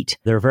meat.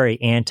 They're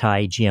very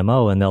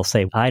anti-GMO and they'll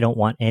say, I don't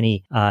want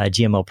any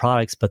GMO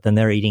products, but then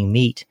they're eating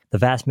meat. The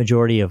vast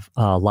majority of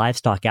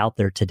livestock out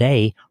there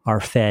today are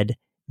fed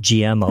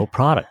GMO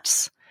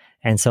products.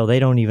 And so they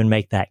don't even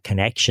make that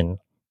connection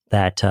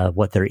that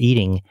what they're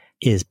eating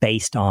is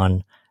based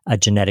on a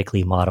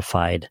genetically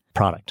modified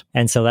product.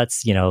 And so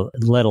that's,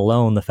 let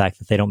alone the fact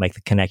that they don't make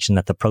the connection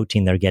that the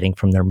protein they're getting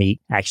from their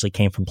meat actually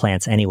came from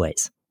plants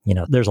anyways.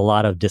 There's a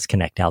lot of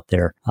disconnect out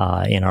there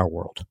in our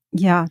world.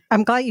 Yeah,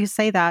 I'm glad you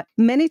say that.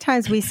 Many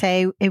times we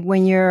say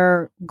when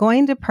you're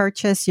going to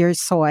purchase your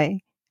soy,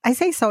 I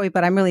say soy,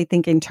 but I'm really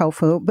thinking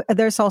tofu. But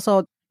there's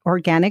also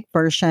organic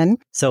version.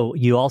 So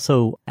you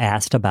also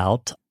asked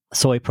about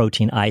soy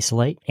protein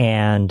isolate.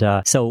 And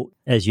so,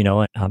 as you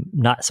know, I'm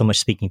not so much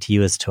speaking to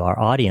you as to our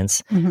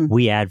audience.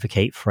 We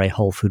advocate for a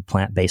whole food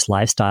plant-based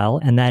lifestyle,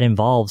 and that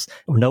involves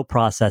no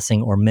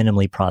processing or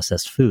minimally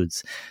processed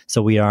foods.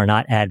 So we are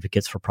not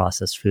advocates for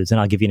processed foods. And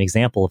I'll give you an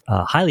example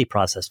of highly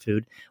processed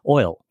food,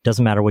 oil.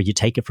 Doesn't matter where you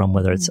take it from,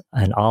 whether it's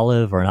an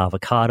olive or an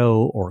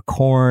avocado or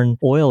corn.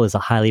 Oil is a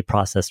highly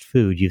processed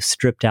food. You've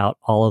stripped out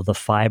all of the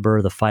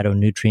fiber, the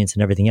phytonutrients,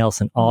 and everything else,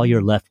 and all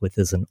you're left with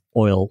is an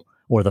oil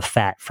or the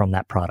fat from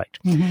that product.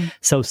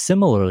 So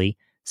similarly,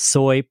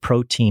 soy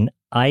protein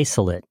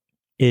isolate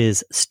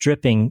is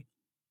stripping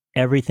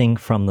everything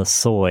from the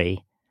soy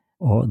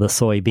or the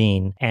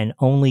soybean and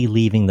only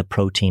leaving the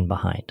protein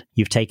behind.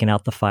 You've taken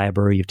out the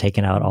fiber, you've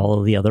taken out all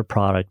of the other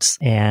products,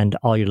 and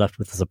all you're left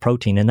with is a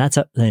protein. And that's,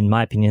 in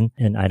my opinion,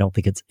 and I don't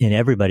think it's in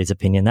everybody's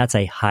opinion, that's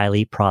a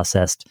highly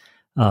processed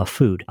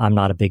food. I'm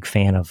not a big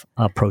fan of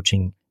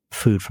approaching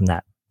food from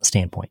that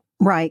standpoint.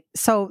 Right.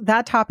 So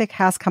that topic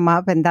has come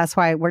up, and that's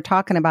why we're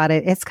talking about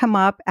it. It's come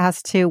up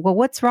as to, well,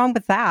 what's wrong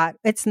with that?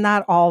 It's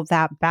not all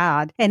that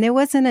bad. And it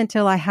wasn't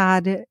until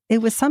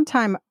it was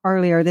sometime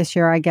earlier this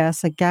year, I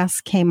guess, a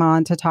guest came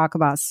on to talk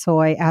about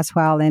soy as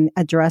well and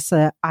address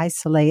the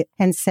isolate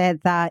and said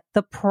that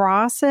the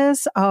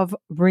process of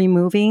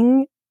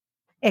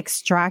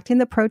extracting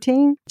the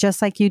protein,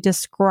 just like you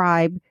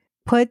described,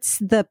 puts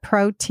the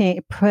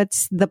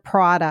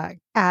product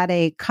at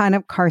a kind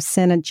of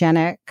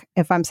carcinogenic,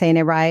 if I'm saying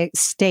it right,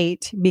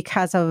 state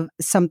because of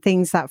some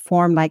things that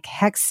form like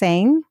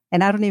hexane.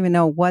 And I don't even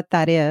know what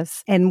that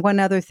is. And one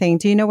other thing,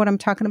 do you know what I'm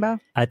talking about?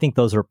 I think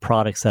those are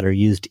products that are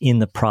used in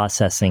the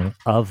processing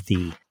of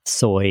the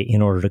soy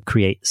in order to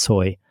create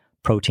soy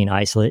protein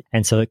isolate.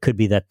 And so it could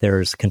be that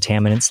there's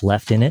contaminants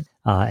left in it.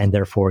 And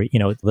therefore,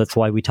 that's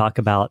why we talk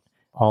about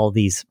all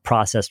these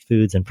processed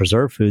foods and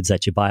preserved foods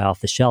that you buy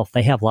off the shelf.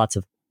 They have lots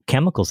of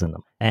chemicals in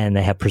them, and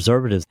they have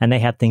preservatives, and they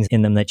have things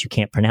in them that you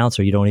can't pronounce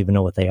or you don't even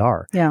know what they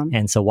are. Yeah.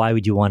 And so why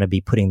would you want to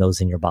be putting those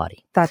in your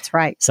body? That's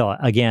right. So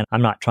again,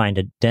 I'm not trying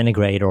to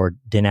denigrate or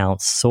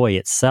denounce soy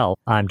itself.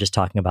 I'm just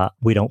talking about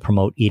we don't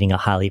promote eating a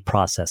highly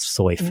processed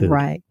soy food.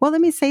 Right. Well,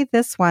 let me say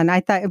this one. I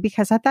thought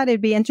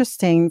it'd be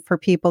interesting for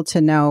people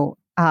to know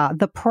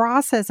the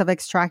process of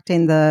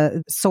extracting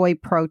the soy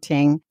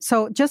protein.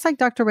 So just like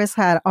Dr. Riz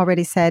had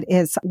already said,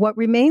 is what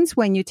remains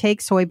when you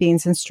take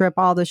soybeans and strip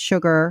all the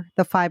sugar,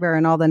 the fiber,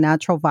 and all the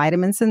natural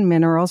vitamins and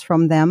minerals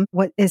from them,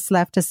 what is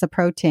left is the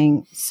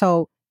protein.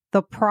 So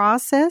the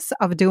process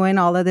of doing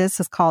all of this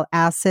is called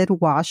acid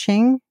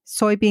washing.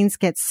 Soybeans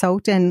get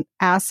soaked in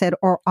acid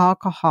or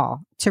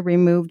alcohol to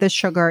remove the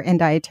sugar and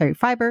dietary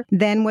fiber.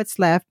 Then what's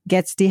left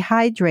gets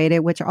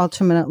dehydrated, which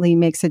ultimately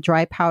makes a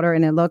dry powder,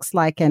 and it looks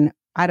like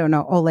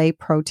Olay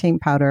protein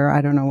powder.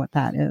 I don't know what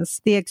that is.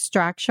 The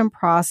extraction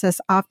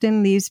process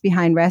often leaves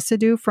behind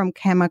residue from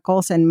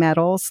chemicals and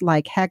metals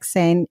like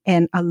hexane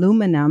and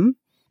aluminum.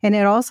 And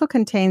it also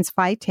contains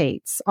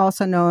phytates,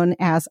 also known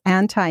as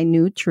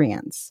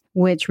anti-nutrients,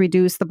 which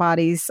reduce the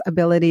body's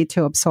ability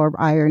to absorb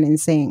iron and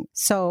zinc.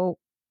 So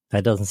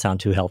that doesn't sound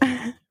too healthy.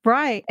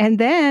 Right. And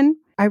then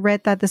I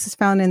read that this is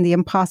found in the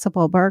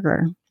Impossible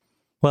Burger.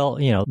 Well,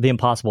 the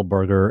Impossible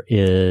Burger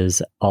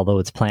is, although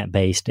it's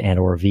plant-based and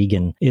or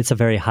vegan, it's a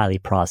very highly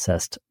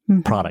processed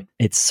product.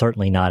 It's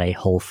certainly not a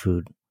whole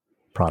food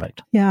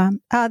product. Yeah.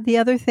 The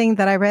other thing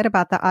that I read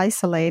about the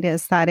isolate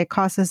is that it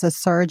causes a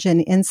surge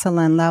in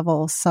insulin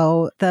levels.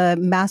 So the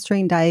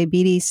Mastering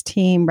Diabetes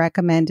team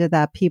recommended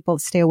that people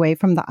stay away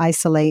from the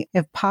isolate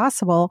if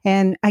possible.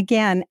 And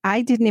again,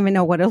 I didn't even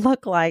know what it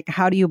looked like.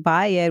 How do you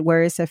buy it?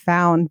 Where is it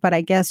found? But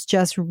I guess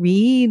just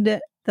read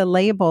the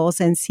labels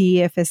and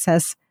see if it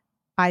says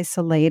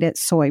isolated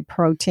soy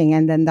protein.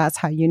 And then that's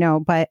how you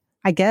know. But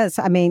I guess,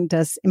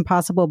 does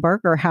Impossible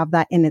Burger have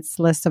that in its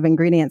list of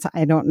ingredients?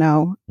 I don't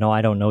know. No,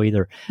 I don't know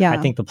either. Yeah. I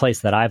think the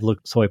place that I've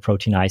looked soy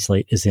protein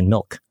isolate is in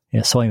milk,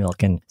 soy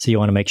milk. And so you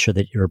want to make sure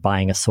that you're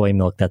buying a soy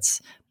milk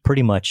that's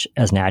pretty much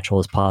as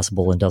natural as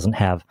possible and doesn't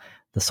have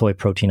the soy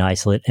protein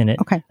isolate in it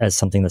as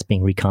something that's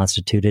being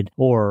reconstituted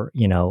or,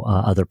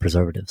 other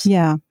preservatives.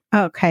 Yeah.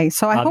 Okay.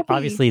 So I hope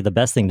obviously the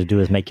best thing to do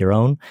is make your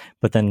own.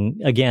 But then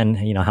again,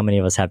 how many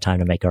of us have time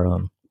to make our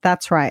own?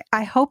 That's right.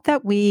 I hope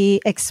that we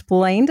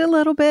explained a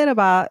little bit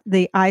about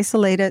the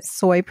isolated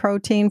soy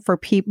protein for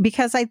people,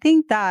 because I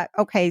think that,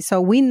 so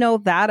we know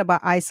that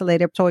about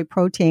isolated soy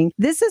protein.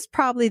 This is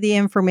probably the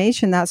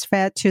information that's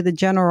fed to the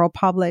general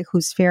public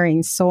who's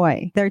fearing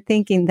soy. They're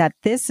thinking that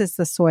this is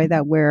the soy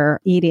that we're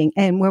eating.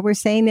 And what we're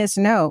saying is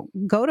no,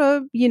 go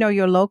to,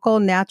 your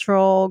local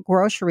natural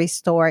grocery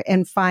store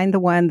and find the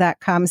one that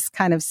comes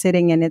kind of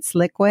sitting in its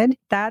liquid.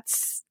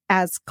 That's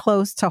as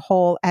close to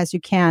whole as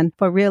you can.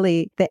 But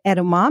really, the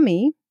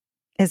edamame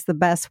is the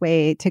best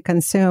way to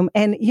consume.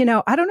 And,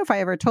 I don't know if I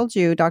ever told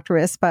you, Dr.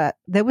 Riss, but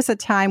there was a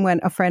time when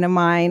a friend of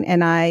mine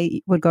and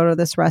I would go to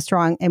this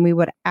restaurant and we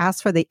would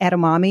ask for the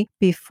edamame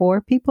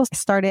before people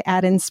started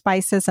adding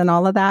spices and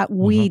all of that.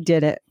 We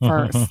did it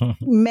first.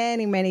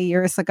 Many, many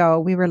years ago,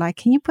 we were like,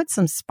 can you put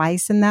some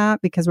spice in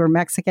that? Because we're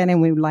Mexican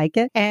and we like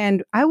it.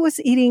 And I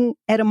was eating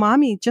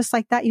edamame just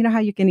like that. You know how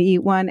you can eat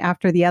one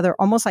after the other,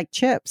 almost like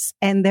chips,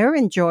 and they're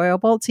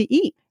enjoyable to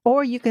eat.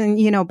 Or you can,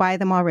 buy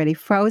them already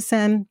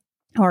frozen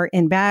or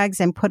in bags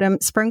and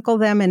sprinkle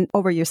them in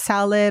over your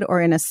salad or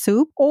in a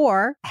soup,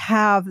 or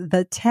have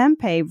the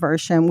tempeh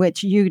version,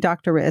 which you,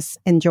 Dr. Riss,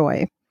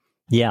 enjoy.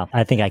 Yeah,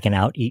 I think I can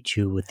out-eat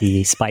you with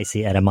the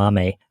spicy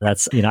edamame.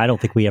 That's, I don't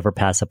think we ever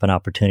pass up an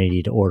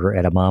opportunity to order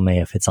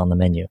edamame if it's on the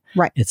menu.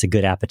 Right. It's a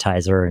good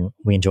appetizer and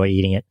we enjoy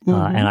eating it.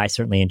 And I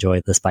certainly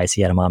enjoy the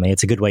spicy edamame.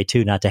 It's a good way,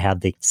 too, not to have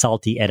the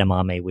salty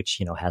edamame,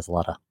 which, has a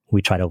lot of,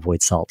 we try to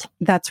avoid salt.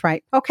 That's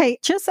right. Okay,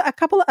 just a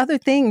couple of other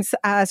things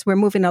as we're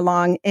moving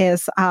along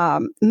is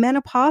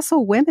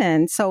menopausal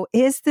women. So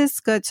is this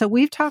good? So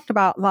we've talked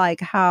about like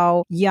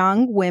how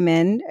young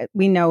women,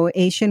 we know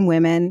Asian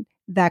women,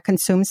 that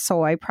consume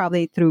soy,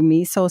 probably through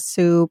miso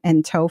soup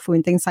and tofu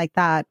and things like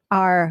that,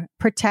 are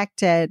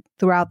protected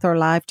throughout their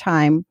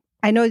lifetime.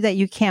 I know that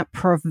you can't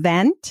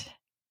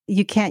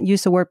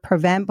use the word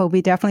prevent, but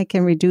we definitely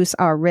can reduce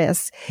our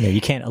risk. Yeah,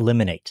 you can't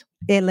eliminate.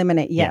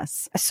 Yes. Yeah.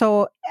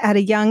 So at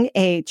a young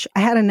age,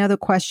 I had another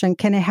question.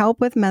 Can it help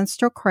with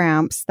menstrual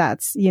cramps?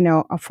 That's,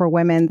 for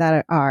women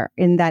that are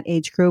in that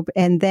age group.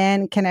 And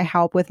then can it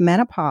help with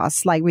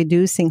menopause, like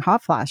reducing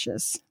hot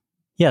flashes?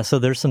 Yeah, so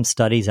there's some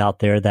studies out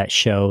there that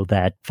show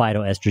that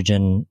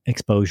phytoestrogen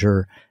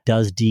exposure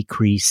does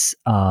decrease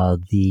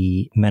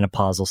the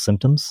menopausal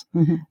symptoms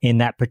in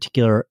that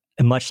particular,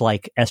 much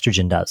like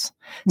estrogen does.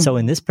 So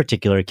in this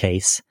particular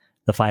case,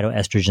 the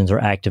phytoestrogens are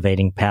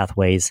activating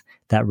pathways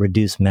that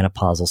reduce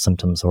menopausal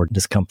symptoms or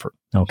discomfort.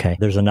 Okay.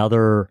 There's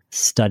another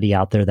study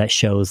out there that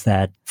shows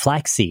that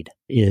flaxseed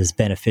is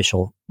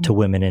beneficial to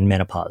women in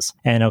menopause.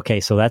 And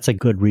so that's a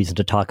good reason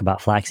to talk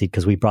about flaxseed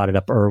because we brought it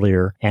up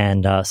earlier.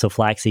 And so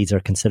flax seeds are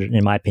considered,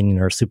 in my opinion,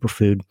 are a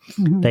superfood.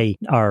 They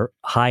are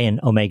high in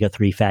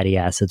omega-3 fatty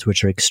acids,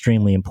 which are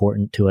extremely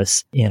important to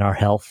us in our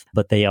health,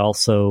 but they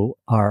also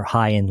are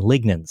high in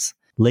lignans.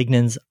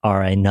 Lignans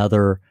are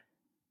another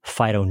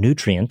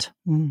phytonutrient.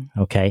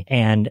 Okay.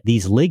 And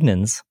these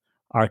lignans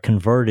are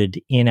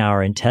converted in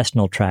our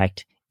intestinal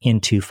tract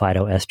into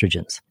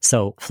phytoestrogens.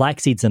 So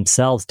flax seeds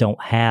themselves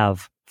don't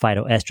have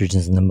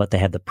phytoestrogens in them, but they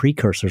have the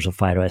precursors of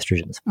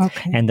phytoestrogens.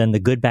 Okay. And then the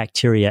good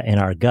bacteria in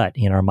our gut,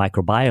 in our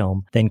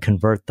microbiome, then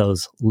convert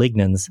those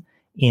lignans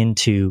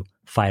into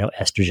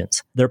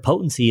phytoestrogens. Their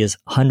potency is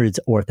hundreds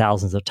or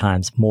thousands of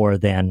times more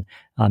than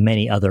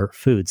many other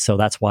foods. So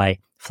that's why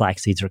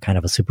flax seeds are kind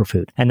of a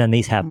superfood. And then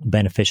these have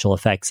beneficial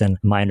effects. And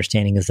my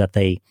understanding is that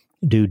they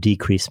do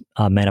decrease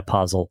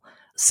menopausal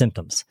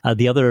symptoms.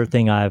 The other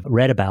thing I've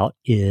read about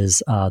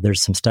is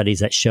there's some studies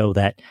that show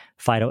that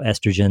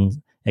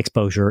phytoestrogen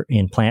exposure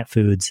in plant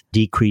foods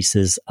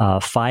decreases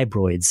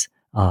fibroids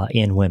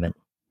in women.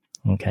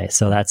 Okay,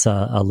 so that's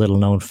a little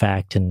known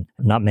fact, and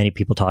not many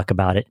people talk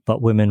about it,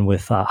 but women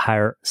with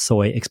higher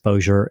soy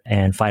exposure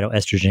and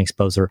phytoestrogen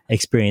exposure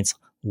experience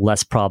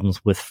less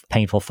problems with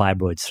painful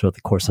fibroids throughout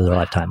the course of their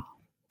lifetime.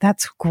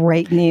 That's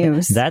great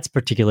news. That's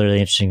particularly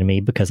interesting to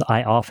me because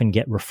I often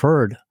get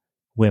referred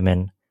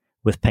women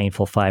with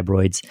painful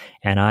fibroids,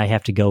 and I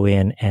have to go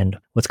in and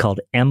what's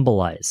called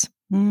embolize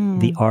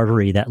the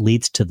artery that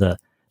leads to the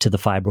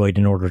fibroid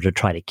in order to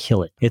try to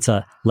kill it. It's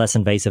a less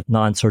invasive,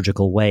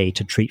 non-surgical way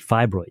to treat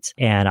fibroids.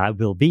 And I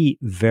will be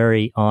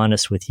very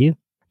honest with you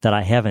that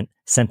I haven't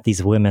sent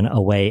these women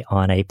away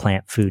on a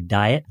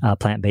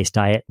plant-based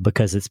diet,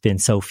 because it's been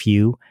so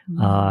few.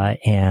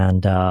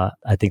 And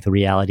I think the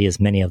reality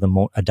is many of them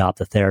won't adopt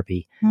the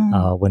therapy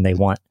when they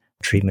want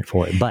treatment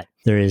for it. But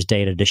there is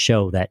data to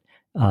show that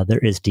there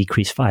is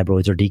decreased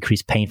fibroids or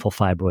decreased painful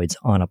fibroids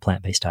on a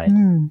plant-based diet.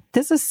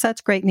 This is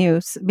such great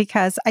news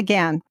because,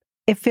 again,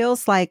 it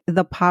feels like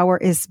the power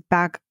is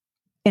back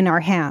in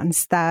our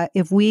hands, that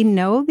if we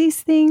know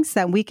these things,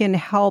 that we can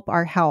help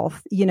our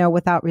health,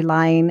 without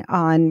relying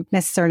on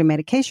necessarily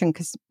medication.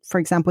 Because, for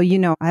example,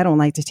 I don't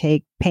like to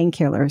take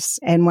painkillers.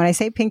 And when I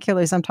say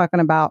painkillers, I'm talking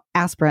about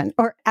aspirin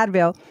or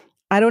Advil.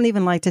 I don't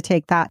even like to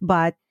take that.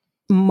 But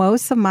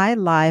most of my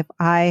life,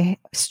 I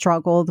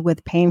struggled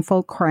with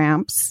painful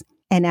cramps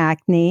and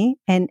acne.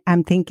 And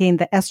I'm thinking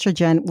the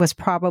estrogen was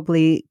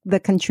probably the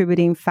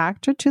contributing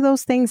factor to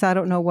those things. I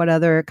don't know what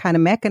other kind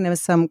of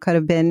mechanism could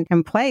have been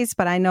in place,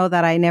 but I know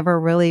that I never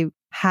really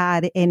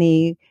had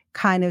any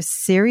kind of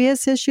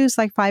serious issues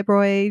like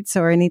fibroids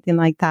or anything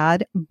like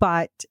that.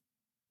 But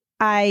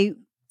I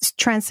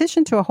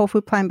transitioned to a whole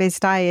food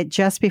plant-based diet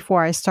just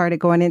before I started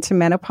going into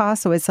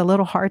menopause. So it's a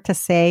little hard to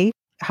say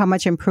how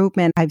much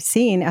improvement I've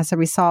seen as a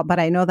result, but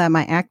I know that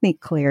my acne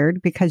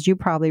cleared because you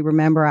probably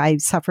remember I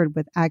suffered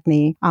with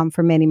acne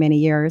for many, many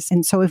years.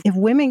 And so if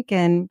women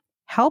can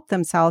help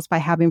themselves by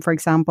having, for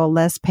example,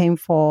 less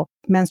painful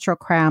menstrual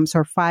cramps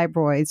or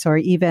fibroids, or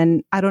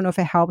even, I don't know if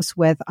it helps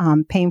with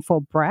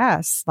painful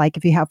breasts, like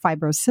if you have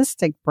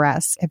fibrocystic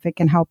breasts, if it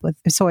can help with,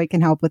 soy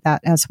can help with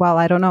that as well.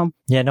 I don't know.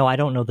 Yeah, no, I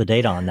don't know the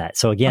data on that.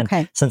 So again,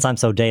 since I'm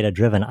so data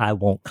driven, I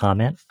won't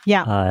comment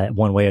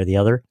one way or the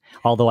other.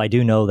 Although I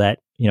do know that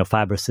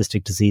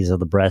fibrocystic disease of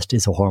the breast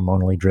is a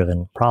hormonally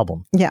driven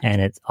problem. Yeah. And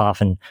it's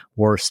often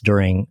worse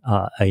during,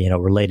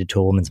 related to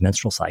a woman's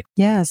menstrual cycle.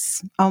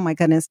 Yes. Oh my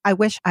goodness. I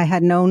wish I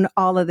had known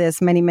all of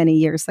this many, many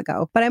years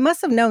ago, but I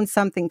must have known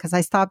something because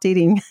I stopped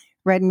eating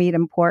red meat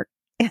and pork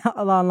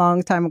a long,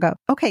 long time ago.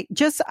 Okay.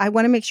 I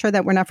want to make sure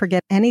that we're not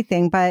forgetting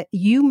anything, but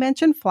you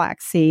mentioned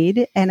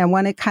flaxseed, and I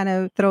want to kind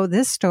of throw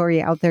this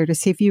story out there to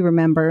see if you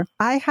remember.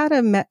 I had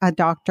a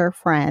doctor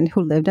friend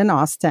who lived in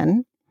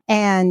Austin.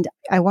 And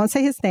I won't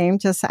say his name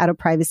just out of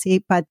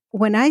privacy, but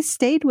when I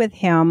stayed with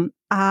him,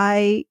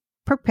 I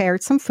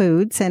prepared some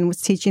foods and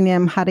was teaching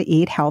him how to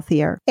eat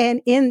healthier.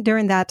 And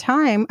during that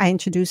time, I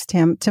introduced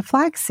him to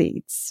flax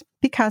seeds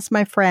because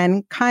my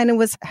friend kind of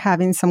was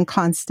having some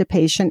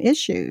constipation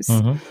issues.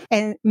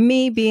 And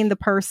me being the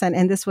person,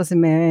 and this was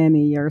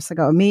many years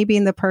ago, me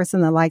being the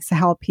person that likes to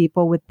help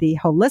people with the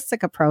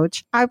holistic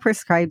approach, I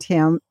prescribed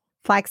him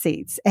flax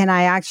seeds. And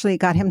I actually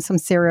got him some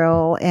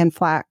cereal and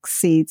flax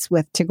seeds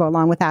to go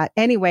along with that.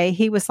 Anyway,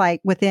 he was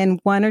like, within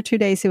 1 or 2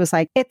 days, he was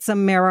like, it's a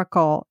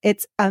miracle.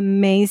 It's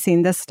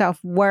amazing. This stuff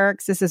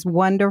works. This is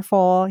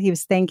wonderful. He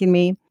was thanking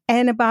me.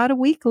 And about a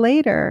week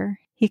later,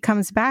 he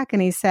comes back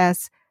and he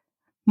says,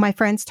 my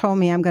friends told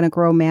me I'm going to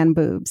grow man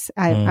boobs.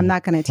 I'm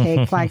not going to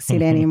take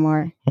flaxseed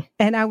anymore.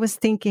 And I was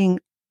thinking,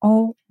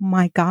 oh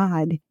my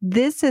God,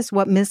 this is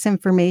what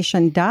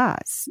misinformation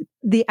does.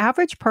 The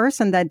average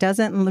person that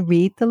doesn't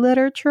read the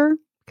literature,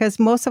 because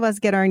most of us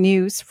get our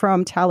news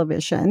from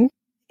television,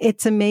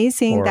 it's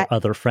amazing that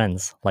other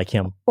friends like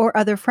him. Or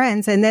other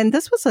friends. And then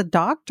this was a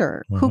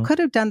doctor who could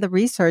have done the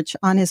research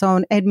on his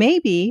own. And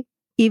maybe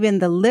even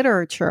the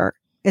literature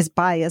is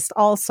biased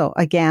also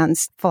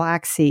against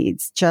flax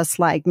seeds, just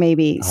like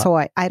maybe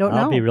soy. I don't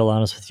know. I'll be real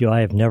honest with you. I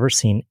have never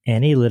seen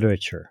any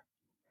literature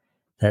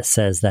that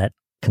says that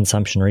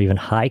consumption or even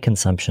high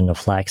consumption of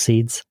flax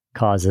seeds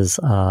causes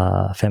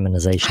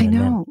feminization in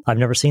men. I've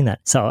never seen that.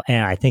 So,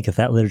 and I think if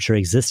that literature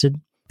existed,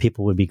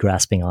 people would be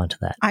grasping onto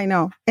that. I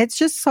know. It's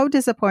just so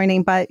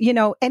disappointing. But,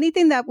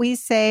 anything that we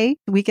say,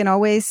 we can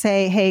always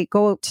say, hey,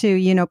 go to,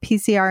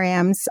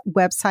 PCRM's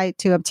website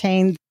to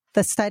obtain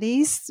the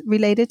studies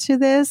related to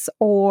this,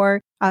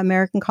 or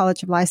American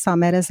College of Lifestyle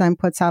Medicine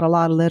puts out a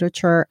lot of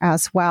literature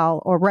as well,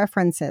 or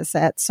references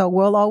it. So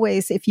we'll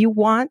always, if you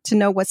want to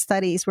know what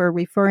studies we're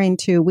referring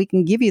to, we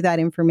can give you that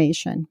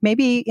information.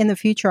 Maybe in the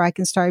future, I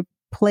can start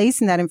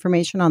placing that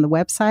information on the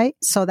website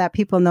so that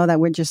people know that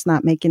we're just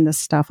not making this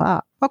stuff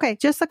up. Okay,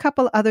 just a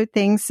couple other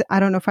things.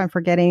 I don't know if I'm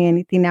forgetting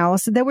anything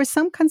else. There was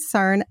some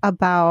concern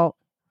about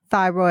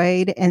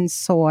thyroid and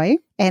soy.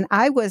 And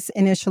I was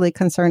initially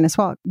concerned as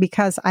well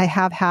because I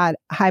have had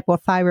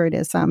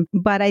hypothyroidism.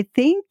 But I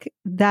think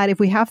that if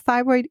we have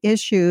thyroid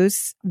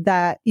issues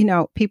that,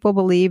 people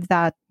believe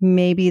that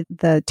maybe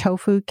the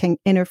tofu can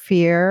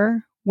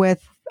interfere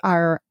with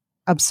our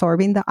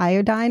absorbing the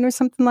iodine or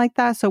something like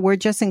that. So we're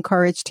just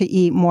encouraged to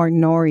eat more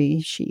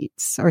nori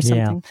sheets or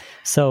something. Yeah.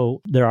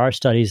 So there are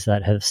studies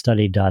that have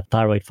studied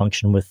thyroid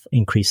function with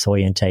increased soy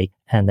intake,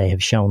 and they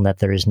have shown that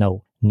there is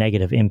no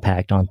negative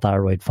impact on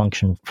thyroid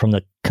function from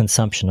the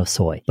consumption of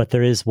soy. But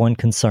there is one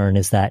concern,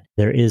 is that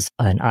there is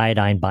an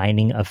iodine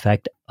binding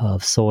effect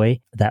of soy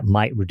that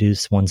might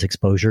reduce one's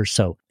exposure.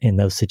 So in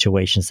those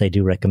situations, they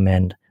do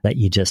recommend that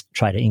you just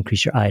try to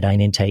increase your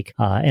iodine intake.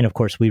 And of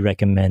course, we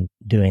recommend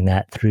doing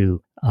that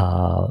through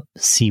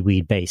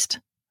seaweed-based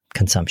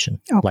consumption,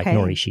 like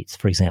nori sheets,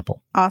 for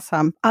example.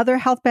 Awesome. Other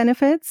health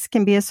benefits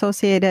can be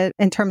associated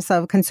in terms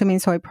of consuming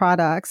soy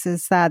products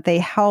is that they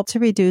help to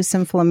reduce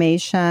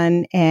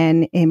inflammation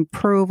and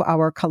improve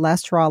our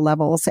cholesterol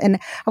levels. And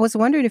I was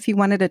wondering if you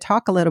wanted to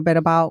talk a little bit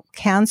about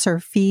cancer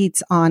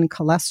feeds on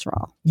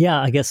cholesterol.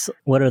 Yeah, I guess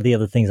what are the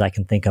other things I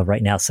can think of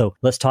right now? So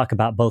let's talk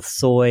about both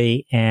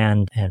soy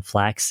and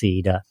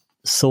flaxseed.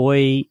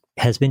 Soy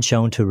has been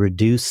shown to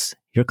reduce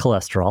your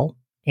cholesterol,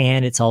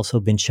 and it's also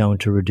been shown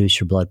to reduce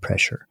your blood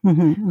pressure.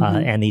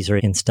 And these are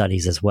in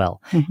studies as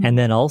well. And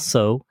then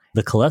also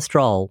the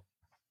cholesterol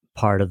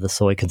part of the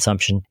soy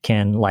consumption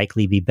can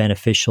likely be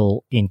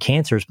beneficial in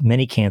cancers.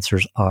 Many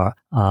cancers are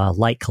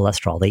like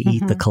cholesterol. They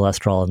eat the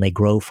cholesterol and they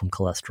grow from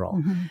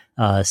cholesterol.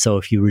 So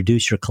if you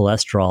reduce your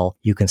cholesterol,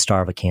 you can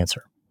starve a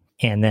cancer.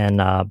 And then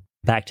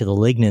back to the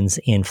lignans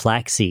in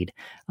flaxseed.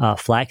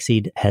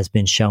 Flaxseed has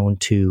been shown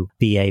to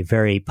be a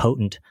very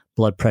potent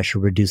blood pressure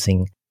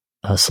reducing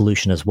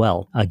solution as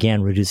well.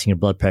 Again, reducing your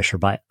blood pressure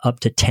by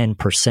up to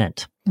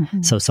 10%.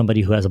 So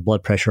somebody who has a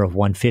blood pressure of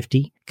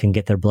 150 can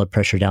get their blood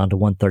pressure down to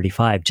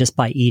 135 just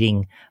by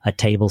eating a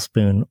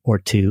tablespoon or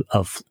two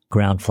of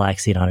ground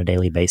flaxseed on a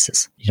daily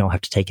basis. You don't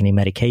have to take any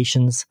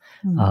medications.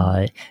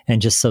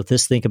 And just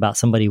think about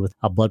somebody with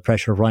a blood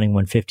pressure of running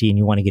 150 and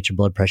you want to get your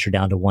blood pressure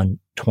down to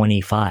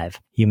 125.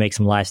 You make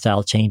some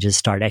lifestyle changes,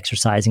 start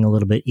exercising a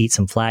little bit, eat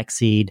some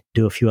flaxseed,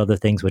 do a few other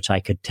things, which I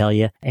could tell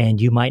you, and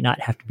you might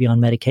not have to be on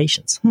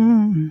medications.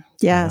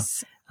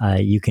 Yes.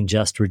 You can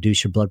just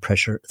reduce your blood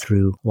pressure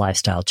through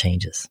lifestyle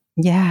changes.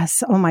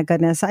 Yes. Oh my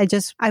goodness.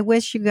 I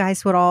wish you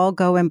guys would all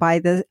go and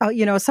buy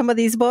some of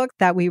these books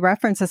that we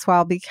reference as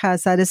well,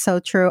 because that is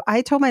so true.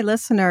 I told my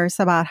listeners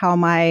about how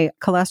my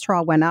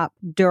cholesterol went up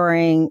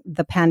during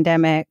the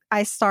pandemic.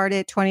 I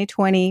started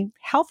 2020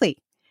 healthy.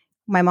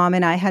 My mom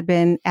and I had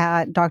been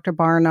at Dr.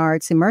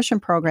 Barnard's immersion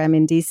program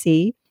in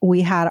DC.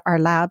 We had our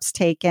labs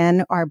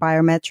taken, our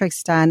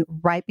biometrics done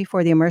right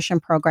before the immersion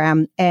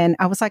program. And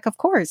I was like, of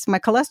course, my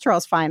cholesterol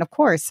is fine. Of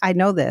course, I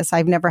know this.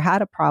 I've never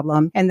had a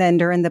problem. And then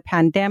during the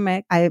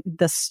pandemic,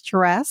 the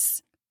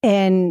stress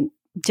and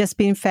just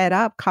being fed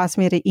up caused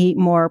me to eat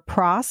more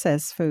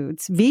processed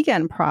foods,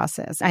 vegan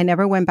processed. I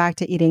never went back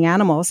to eating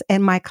animals,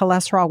 and my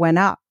cholesterol went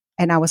up.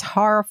 And I was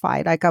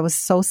horrified. Like, I was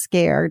so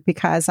scared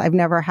because I've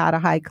never had a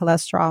high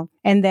cholesterol.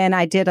 And then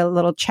I did a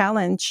little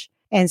challenge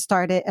and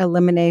started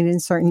eliminating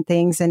certain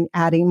things and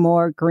adding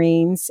more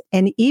greens.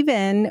 And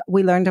even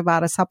we learned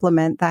about a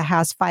supplement that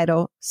has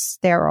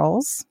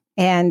phytosterols.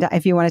 And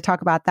if you want to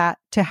talk about that,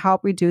 to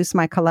help reduce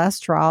my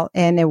cholesterol,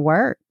 and it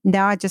worked.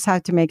 Now I just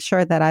have to make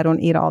sure that I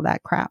don't eat all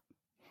that crap.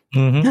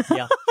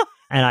 Yeah.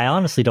 And I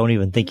honestly don't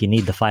even think you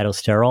need the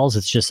phytosterols.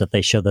 It's just that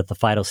they show that the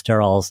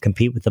phytosterols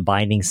compete with the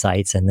binding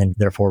sites and then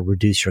therefore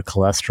reduce your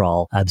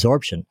cholesterol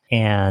absorption.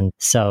 And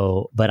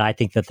so, but I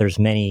think that there's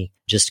many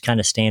just kind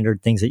of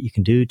standard things that you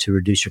can do to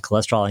reduce your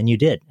cholesterol. And you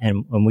did.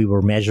 And when we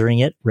were measuring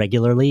it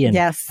regularly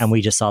and we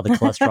just saw the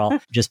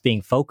cholesterol just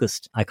being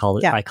focused, I call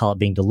it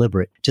being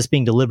deliberate, just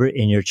being deliberate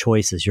in your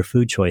choices, your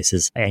food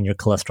choices, and your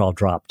cholesterol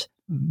dropped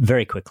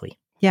very quickly.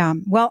 Yeah.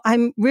 Well,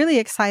 I'm really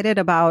excited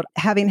about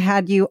having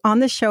had you on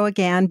the show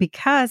again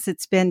because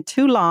it's been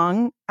too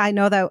long. I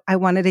know that I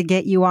wanted to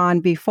get you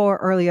on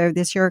earlier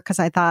this year because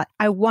I thought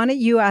I wanted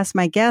you as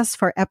my guest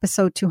for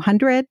episode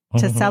 200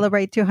 to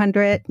celebrate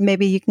 200.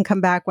 Maybe you can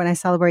come back when I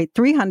celebrate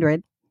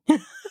 300. We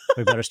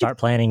better start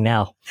planning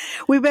now.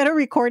 We better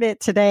record it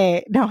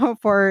today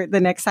for the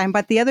next time.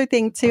 But the other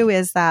thing too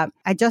is that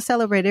I just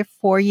celebrated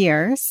 4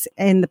 years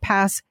in the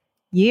past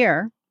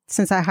year.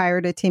 Since I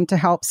hired a team to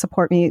help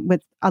support me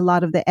with a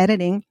lot of the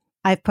editing,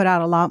 I've put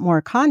out a lot more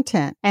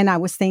content. And I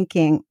was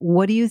thinking,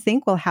 what do you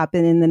think will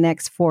happen in the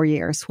next 4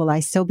 years? Will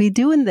I still be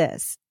doing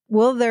this?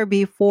 Will there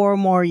be 4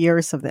 more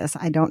years of this?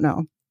 I don't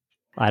know.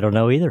 I don't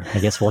know either. I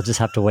guess we'll just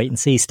have to wait and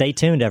see. Stay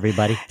tuned,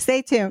 everybody.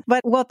 Stay tuned.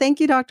 Thank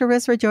you, Dr.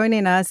 Riz, for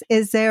joining us.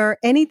 Is there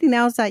anything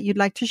else that you'd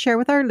like to share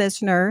with our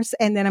listeners?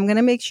 And then I'm going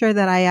to make sure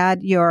that I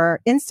add your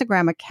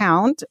Instagram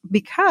account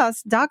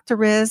because Dr.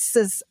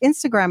 Riz's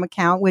Instagram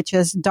account, which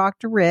is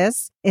Dr.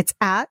 Riz, it's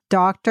at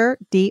Dr.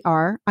 Dr.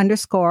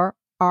 _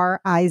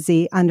 RIZ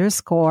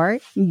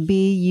 _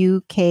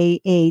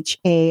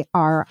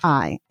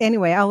 BUKHARI.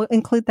 Anyway, I'll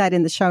include that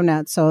in the show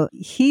notes. So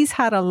he's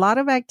had a lot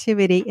of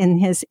activity in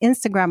his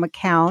Instagram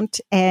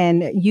account,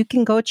 and you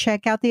can go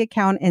check out the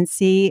account and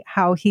see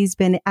how he's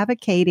been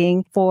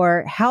advocating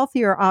for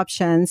healthier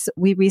options.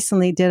 We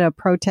recently did a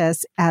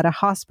protest at a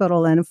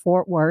hospital in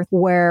Fort Worth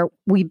where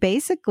we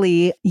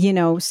basically,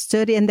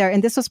 stood in there,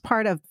 and this was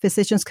part of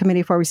Physicians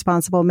Committee for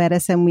Responsible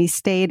Medicine.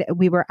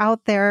 We were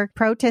out there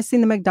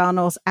protesting the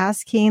McDonald's,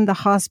 asking the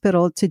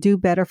hospital to do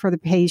better for the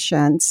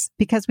patients,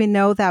 because we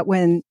know that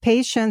when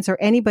patients or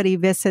anybody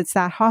visits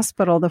that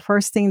hospital, the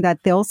first thing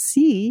that they'll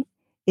see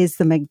is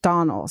the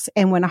McDonald's.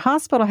 And when a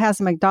hospital has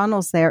a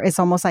McDonald's there, it's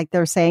almost like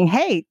they're saying,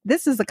 hey,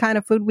 this is the kind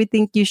of food we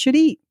think you should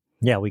eat.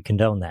 Yeah, we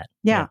condone that.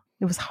 Yeah.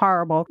 It was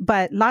horrible,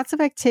 but lots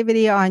of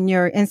activity on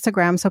your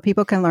Instagram so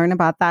people can learn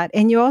about that.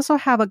 And you also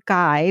have a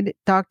guide,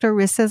 Dr.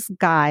 Riz's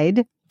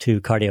guide to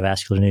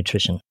cardiovascular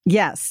nutrition.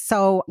 Yes.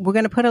 So we're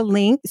going to put a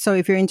link. So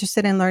if you're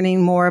interested in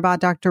learning more about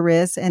Dr.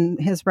 Riz and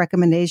his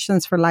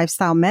recommendations for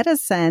lifestyle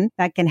medicine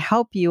that can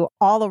help you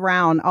all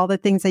around, all the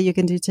things that you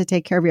can do to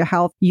take care of your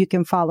health, you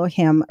can follow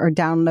him or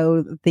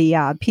download the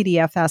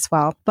PDF as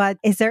well. But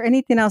is there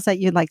anything else that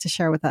you'd like to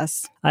share with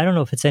us? I don't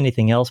know if it's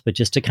anything else, but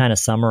just to kind of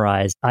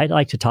summarize, I'd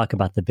like to talk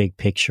about the big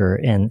picture.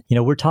 And,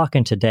 we're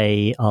talking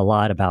today a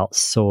lot about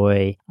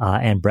soy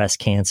and breast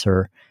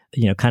cancer,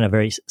 kind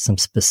of some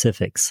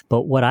specifics.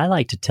 But what I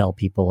like to tell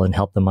people and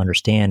help them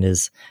understand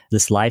is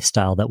this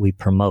lifestyle that we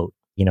promote.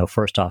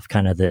 First off,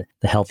 kind of the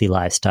healthy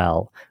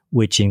lifestyle,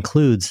 which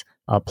includes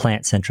a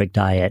plant-centric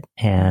diet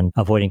and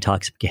avoiding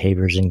toxic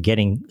behaviors and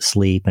getting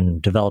sleep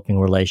and developing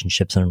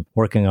relationships and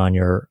working on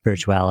your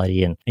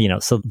spirituality. And,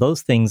 so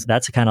those things,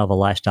 that's a kind of a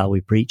lifestyle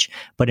we preach.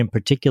 But in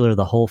particular,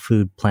 the whole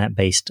food,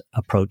 plant-based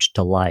approach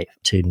to life,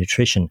 to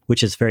nutrition,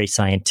 which is very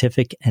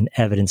scientific and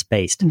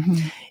evidence-based,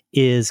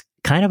 is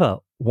kind of a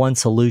one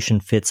solution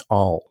fits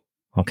all.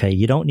 Okay,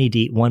 you don't need to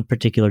eat one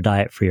particular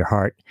diet for your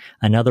heart,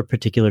 another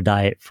particular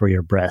diet for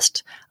your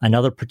breast,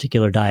 another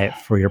particular diet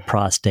for your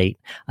prostate,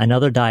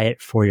 another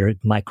diet for your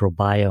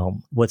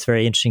microbiome. What's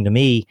very interesting to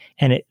me,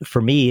 and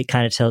for me, it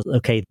kind of tells,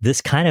 okay,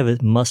 this kind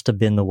of must have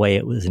been the way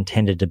it was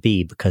intended to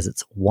be, because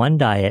it's one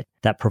diet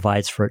that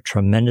provides for a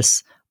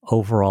tremendous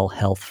overall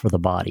health for the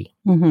body.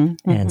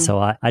 And so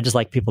I just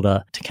like people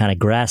to kind of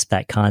grasp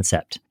that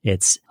concept.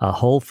 It's a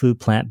whole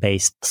food,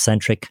 plant-based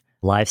centric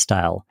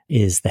lifestyle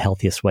is the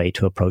healthiest way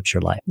to approach your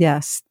life.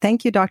 Yes.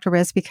 Thank you, Dr.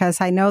 Riz, because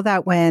I know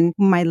that when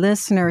my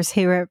listeners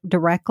hear it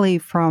directly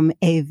from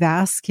a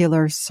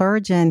vascular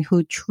surgeon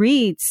who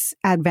treats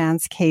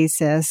advanced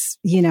cases,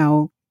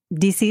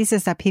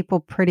 diseases that people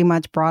pretty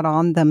much brought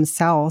on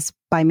themselves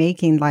by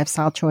making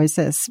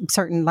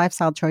certain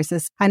lifestyle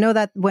choices. I know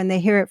that when they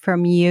hear it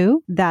from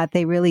you, that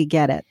they really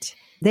get it.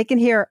 They can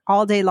hear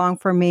all day long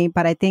from me,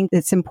 but I think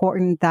it's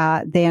important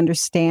that they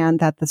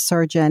understand that the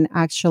surgeon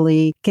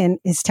actually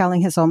is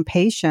telling his own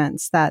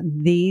patients that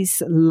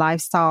these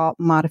lifestyle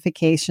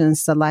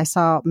modifications, the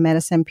lifestyle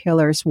medicine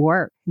pillars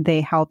work. They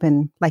help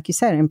in, like you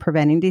said, in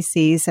preventing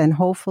disease and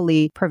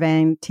hopefully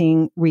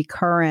preventing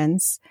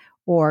recurrence,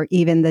 or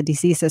even the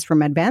diseases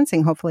from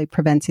advancing, hopefully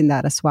preventing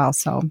that as well.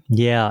 So,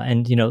 yeah.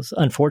 And,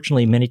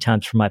 unfortunately, many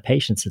times for my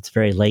patients, it's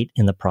very late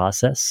in the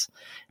process.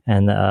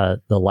 And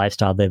the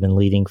lifestyle they've been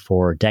leading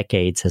for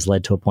decades has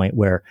led to a point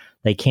where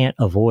they can't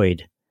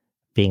avoid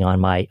being on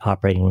my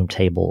operating room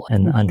table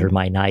and under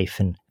my knife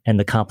and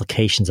the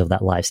complications of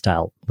that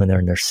lifestyle when they're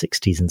in their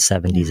 60s and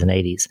 70s and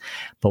 80s.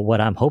 But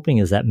what I'm hoping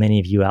is that many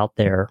of you out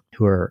there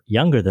who are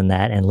younger than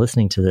that and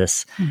listening to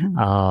this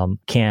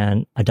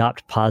can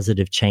adopt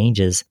positive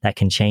changes that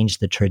can change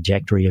the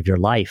trajectory of your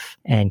life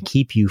and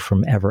keep you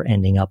from ever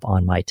ending up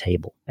on my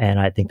table. And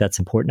I think that's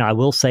important. I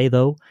will say,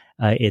 though,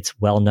 it's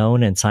well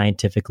known and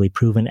scientifically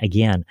proven.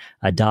 Again,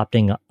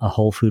 adopting a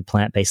whole food,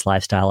 plant-based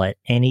lifestyle at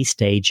any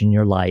stage in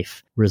your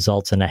life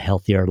results in a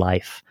healthier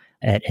life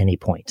at any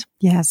point.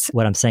 Yes.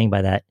 What I'm saying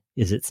by that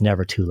is it's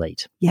never too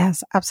late.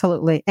 Yes,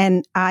 absolutely.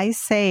 And I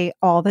say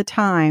all the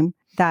time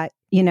that,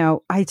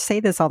 I say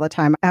this all the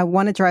time. I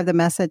want to drive the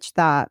message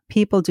that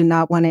people do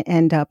not want to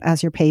end up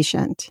as your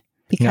patient,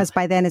 because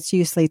by then it's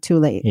usually too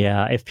late.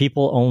 Yeah. If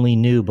people only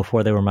knew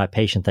before they were my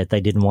patient that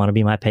they didn't want to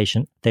be my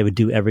patient, they would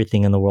do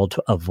everything in the world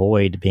to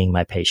avoid being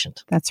my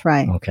patient. That's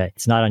right. Okay.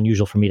 It's not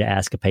unusual for me to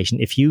ask a patient,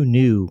 if you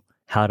knew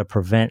how to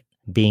prevent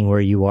being where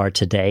you are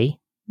today,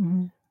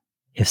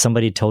 if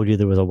somebody told you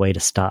there was a way to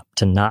stop,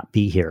 to not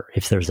be here,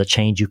 if there's a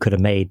change you could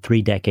have made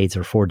 3 decades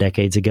or 4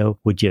 decades ago,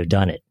 would you have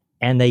done it?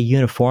 And they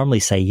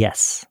uniformly say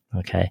yes.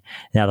 Okay.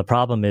 Now, the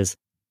problem is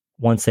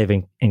once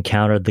they've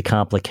encountered the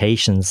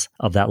complications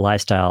of that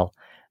lifestyle,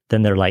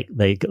 then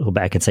they go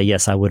back and say,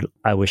 yes, I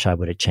wish I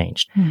would have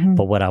changed.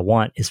 But what I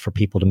want is for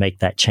people to make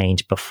that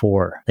change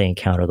before they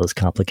encounter those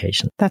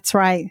complications. That's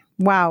right.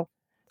 Wow.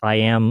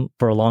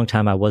 For a long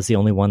time, I was the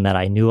only one that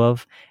I knew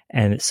of,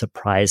 and it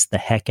surprised the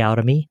heck out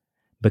of me,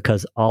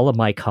 because all of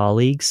my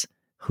colleagues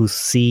who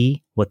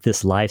see what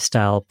this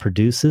lifestyle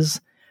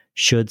produces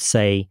should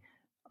say,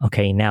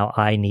 okay, now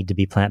I need to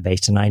be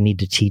plant-based and I need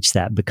to teach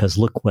that, because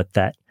look what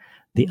the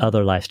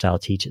other lifestyle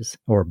teaches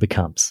or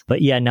becomes.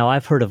 But yeah, now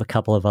I've heard of a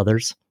couple of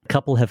others. A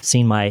couple have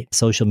seen my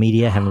social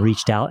media, have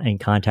reached out and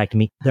contacted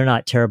me. They're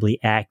not terribly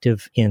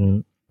active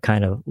in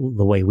kind of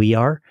the way we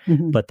are,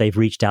 but they've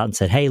reached out and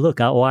said, hey,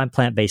 look, I'm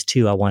plant-based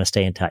too. I want to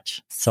stay in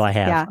touch. So I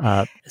have.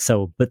 Yeah.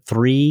 But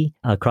 3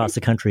 across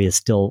the country is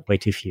still way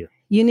too few.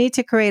 You need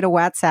to create a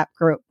WhatsApp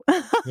group.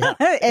 Yeah,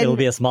 it'll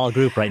be a small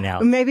group right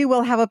now. Maybe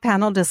we'll have a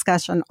panel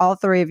discussion, all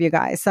three of you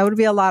guys. That would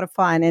be a lot of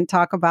fun and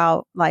talk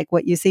about like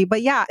what you see.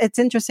 But yeah, it's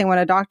interesting when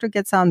a doctor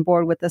gets on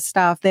board with the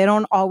stuff, they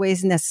don't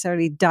always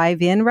necessarily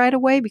dive in right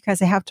away because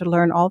they have to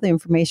learn all the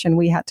information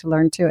we had to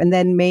learn too. And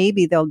then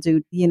maybe they'll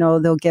do,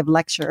 they'll give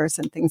lectures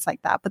and things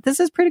like that. But this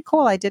is pretty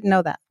cool. I didn't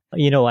know that.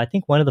 I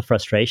think one of the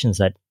frustrations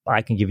that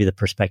I can give you the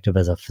perspective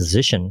as a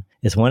physician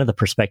is one of the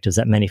perspectives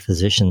that many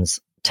physicians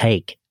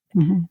take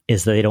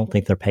is that they don't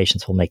think their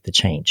patients will make the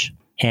change.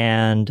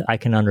 And I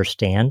can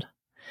understand.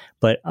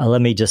 But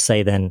let me just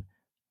say then,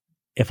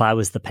 if I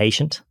was the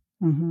patient,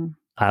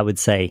 I would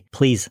say,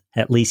 please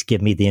at least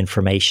give me the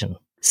information.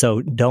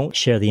 So don't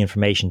share the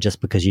information just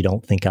because you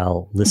don't think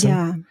I'll listen.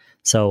 Yeah.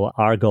 So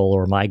our goal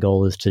or my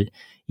goal is to,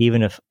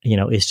 even if,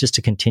 is just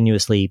to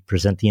continuously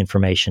present the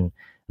information,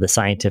 the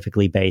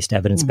scientifically based,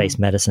 evidence-based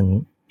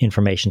medicine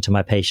information to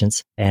my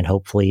patients, and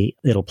hopefully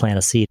it'll plant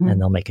a seed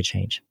and they'll make a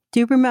change. Do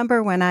you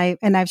remember when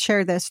and I've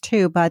shared this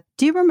too, but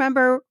do you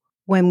remember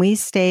when we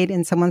stayed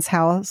in someone's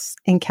house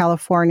in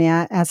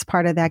California as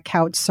part of that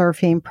couch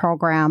surfing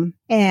program,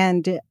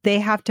 and they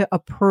have to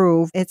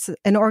approve? It's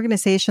an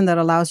organization that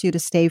allows you to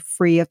stay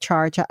free of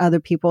charge at other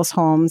people's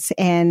homes,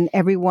 and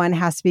everyone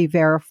has to be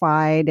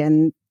verified,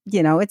 and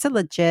it's a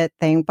legit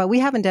thing, but we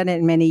haven't done it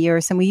in many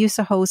years. And we used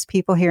to host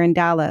people here in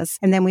Dallas.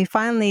 And then we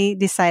finally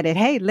decided,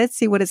 hey, let's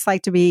see what it's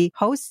like to be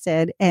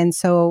hosted. And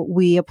so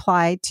we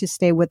applied to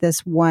stay with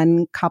this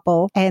one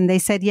couple. And they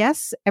said,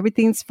 yes,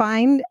 everything's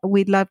fine.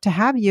 We'd love to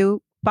have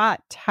you.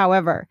 But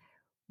however,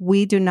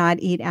 we do not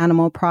eat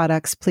animal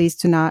products. Please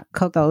do not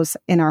cook those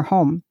in our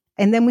home.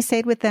 And then we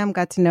stayed with them,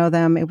 got to know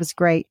them. It was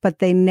great. But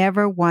they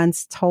never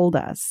once told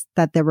us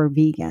that they were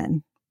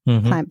vegan.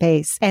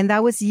 Plant-based. And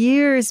that was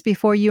years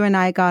before you and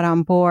I got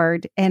on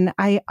board. And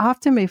I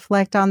often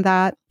reflect on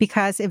that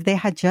because if they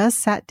had just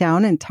sat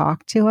down and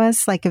talked to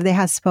us, like if they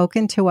had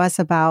spoken to us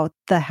about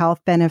the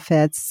health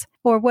benefits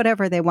or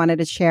whatever they wanted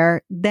to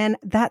share, then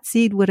that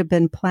seed would have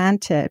been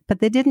planted, but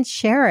they didn't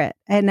share it.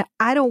 And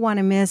I don't want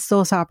to miss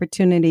those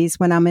opportunities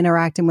when I'm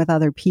interacting with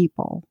other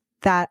people,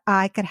 that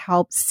I could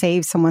help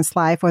save someone's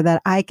life or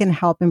that I can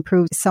help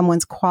improve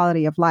someone's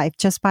quality of life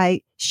just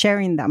by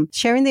sharing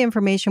the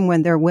information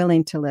when they're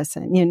willing to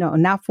listen,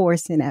 not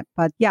forcing it.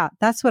 But yeah,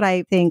 that's what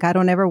I think. I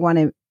don't ever want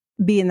to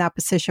be in that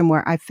position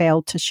where I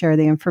failed to share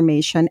the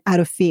information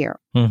out of fear.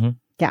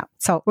 Yeah.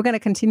 So we're going to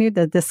continue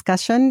the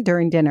discussion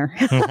during dinner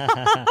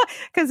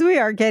because we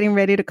are getting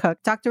ready to cook.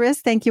 Dr.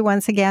 Riz, thank you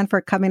once again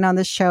for coming on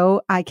the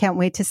show. I can't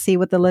wait to see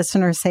what the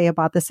listeners say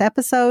about this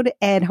episode,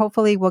 and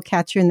hopefully we'll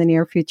catch you in the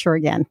near future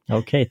again.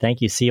 Okay.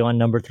 Thank you. See you on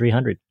number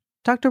 300.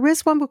 Dr.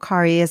 Rizwan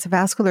Bukhari is a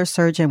vascular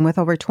surgeon with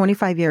over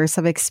 25 years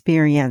of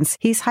experience.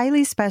 He's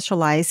highly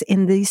specialized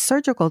in the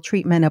surgical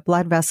treatment of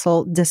blood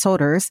vessel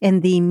disorders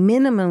and the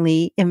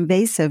minimally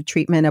invasive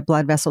treatment of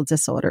blood vessel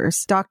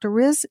disorders. Dr.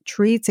 Riz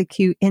treats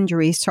acute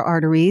injuries to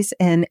arteries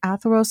and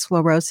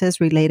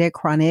atherosclerosis-related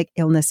chronic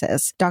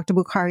illnesses. Dr.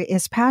 Bukhari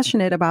is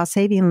passionate about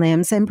saving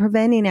limbs and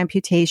preventing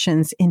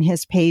amputations in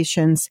his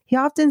patients. He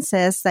often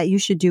says that you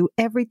should do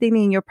everything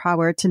in your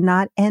power to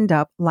not end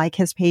up like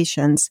his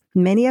patients.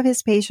 Many of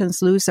his patients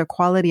lose their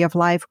quality of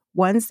life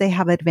once they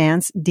have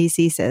advanced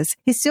diseases.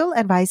 He still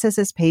advises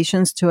his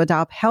patients to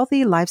adopt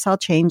healthy lifestyle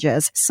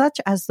changes,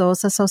 such as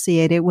those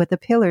associated with the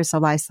pillars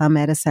of lifestyle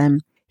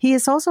medicine. He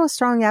is also a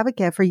strong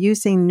advocate for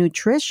using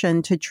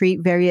nutrition to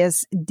treat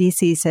various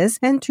diseases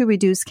and to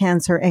reduce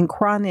cancer and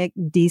chronic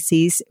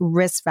disease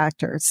risk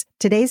factors.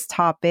 Today's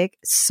topic,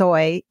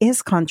 soy,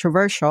 is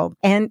controversial,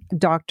 and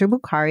Dr.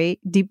 Bukhari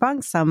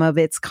debunks some of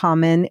its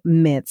common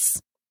myths.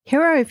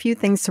 Here are a few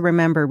things to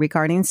remember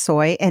regarding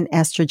soy and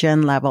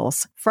estrogen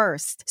levels.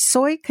 First,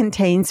 soy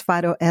contains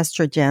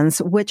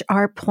phytoestrogens, which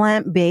are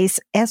plant-based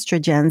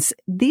estrogens.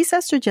 These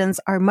estrogens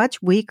are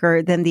much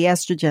weaker than the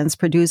estrogens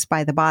produced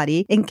by the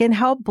body and can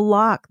help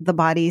block the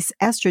body's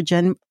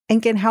estrogen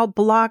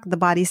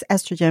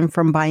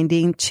from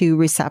binding to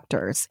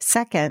receptors.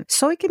 Second,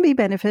 soy can be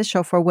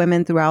beneficial for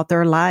women throughout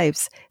their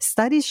lives.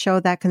 Studies show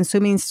that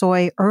consuming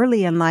soy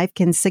early in life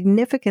can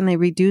significantly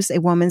reduce a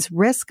woman's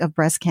risk of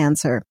breast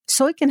cancer.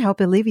 Soy can help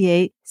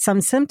alleviate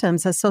some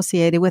symptoms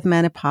associated with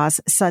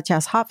menopause, such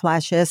as hot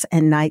flashes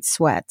and night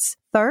sweats.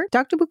 Third,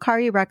 Dr.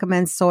 Bukhari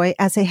recommends soy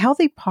as a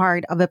healthy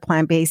part of a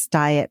plant-based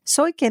diet.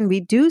 Soy can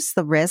reduce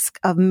the risk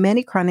of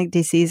many chronic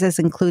diseases,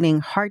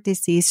 including heart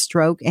disease,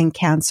 stroke, and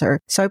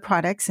cancer. Soy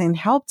products can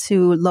help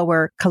to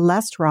lower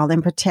cholesterol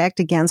and protect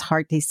against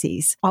heart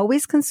disease.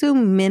 Always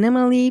consume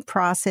minimally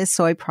processed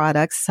soy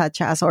products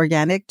such as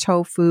organic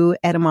tofu,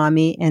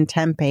 edamame, and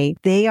tempeh.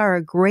 They are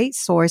a great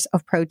source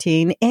of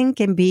protein and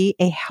can be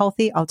a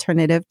healthy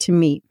alternative to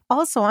meat.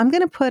 Also, I'm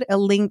going to put a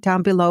link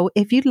down below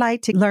if you'd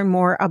like to learn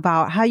more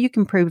about how you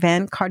can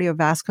prevent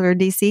cardiovascular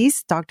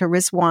disease. Dr.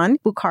 Rizwan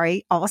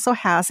Bukhari also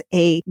has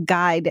a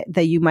guide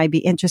that you might be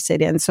interested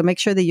in, so make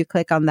sure that you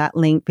click on that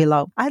link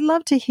below. I'd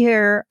love to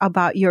hear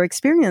about your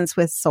experience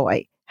with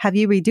soy. Have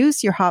you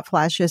reduced your hot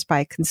flashes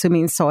by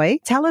consuming soy?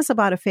 Tell us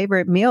about a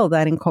favorite meal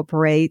that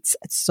incorporates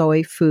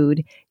soy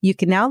food. You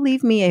can now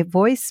leave me a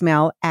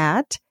voicemail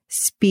at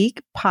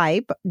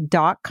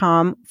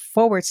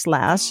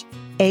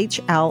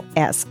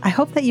speakpipe.com/HLS. I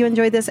hope that you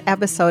enjoyed this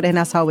episode. And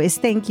as always,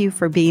 thank you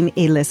for being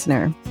a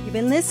listener. You've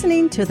been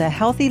listening to the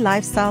Healthy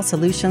Lifestyle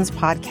Solutions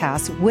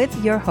podcast with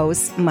your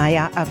host,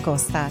 Maya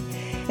Acosta.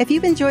 If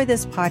you've enjoyed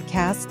this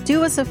podcast,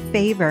 do us a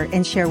favor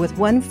and share with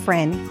one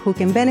friend who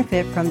can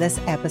benefit from this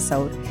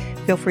episode.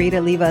 Feel free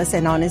to leave us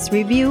an honest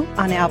review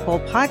on Apple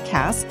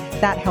Podcasts.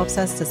 That helps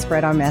us to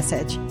spread our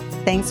message.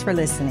 Thanks for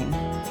listening.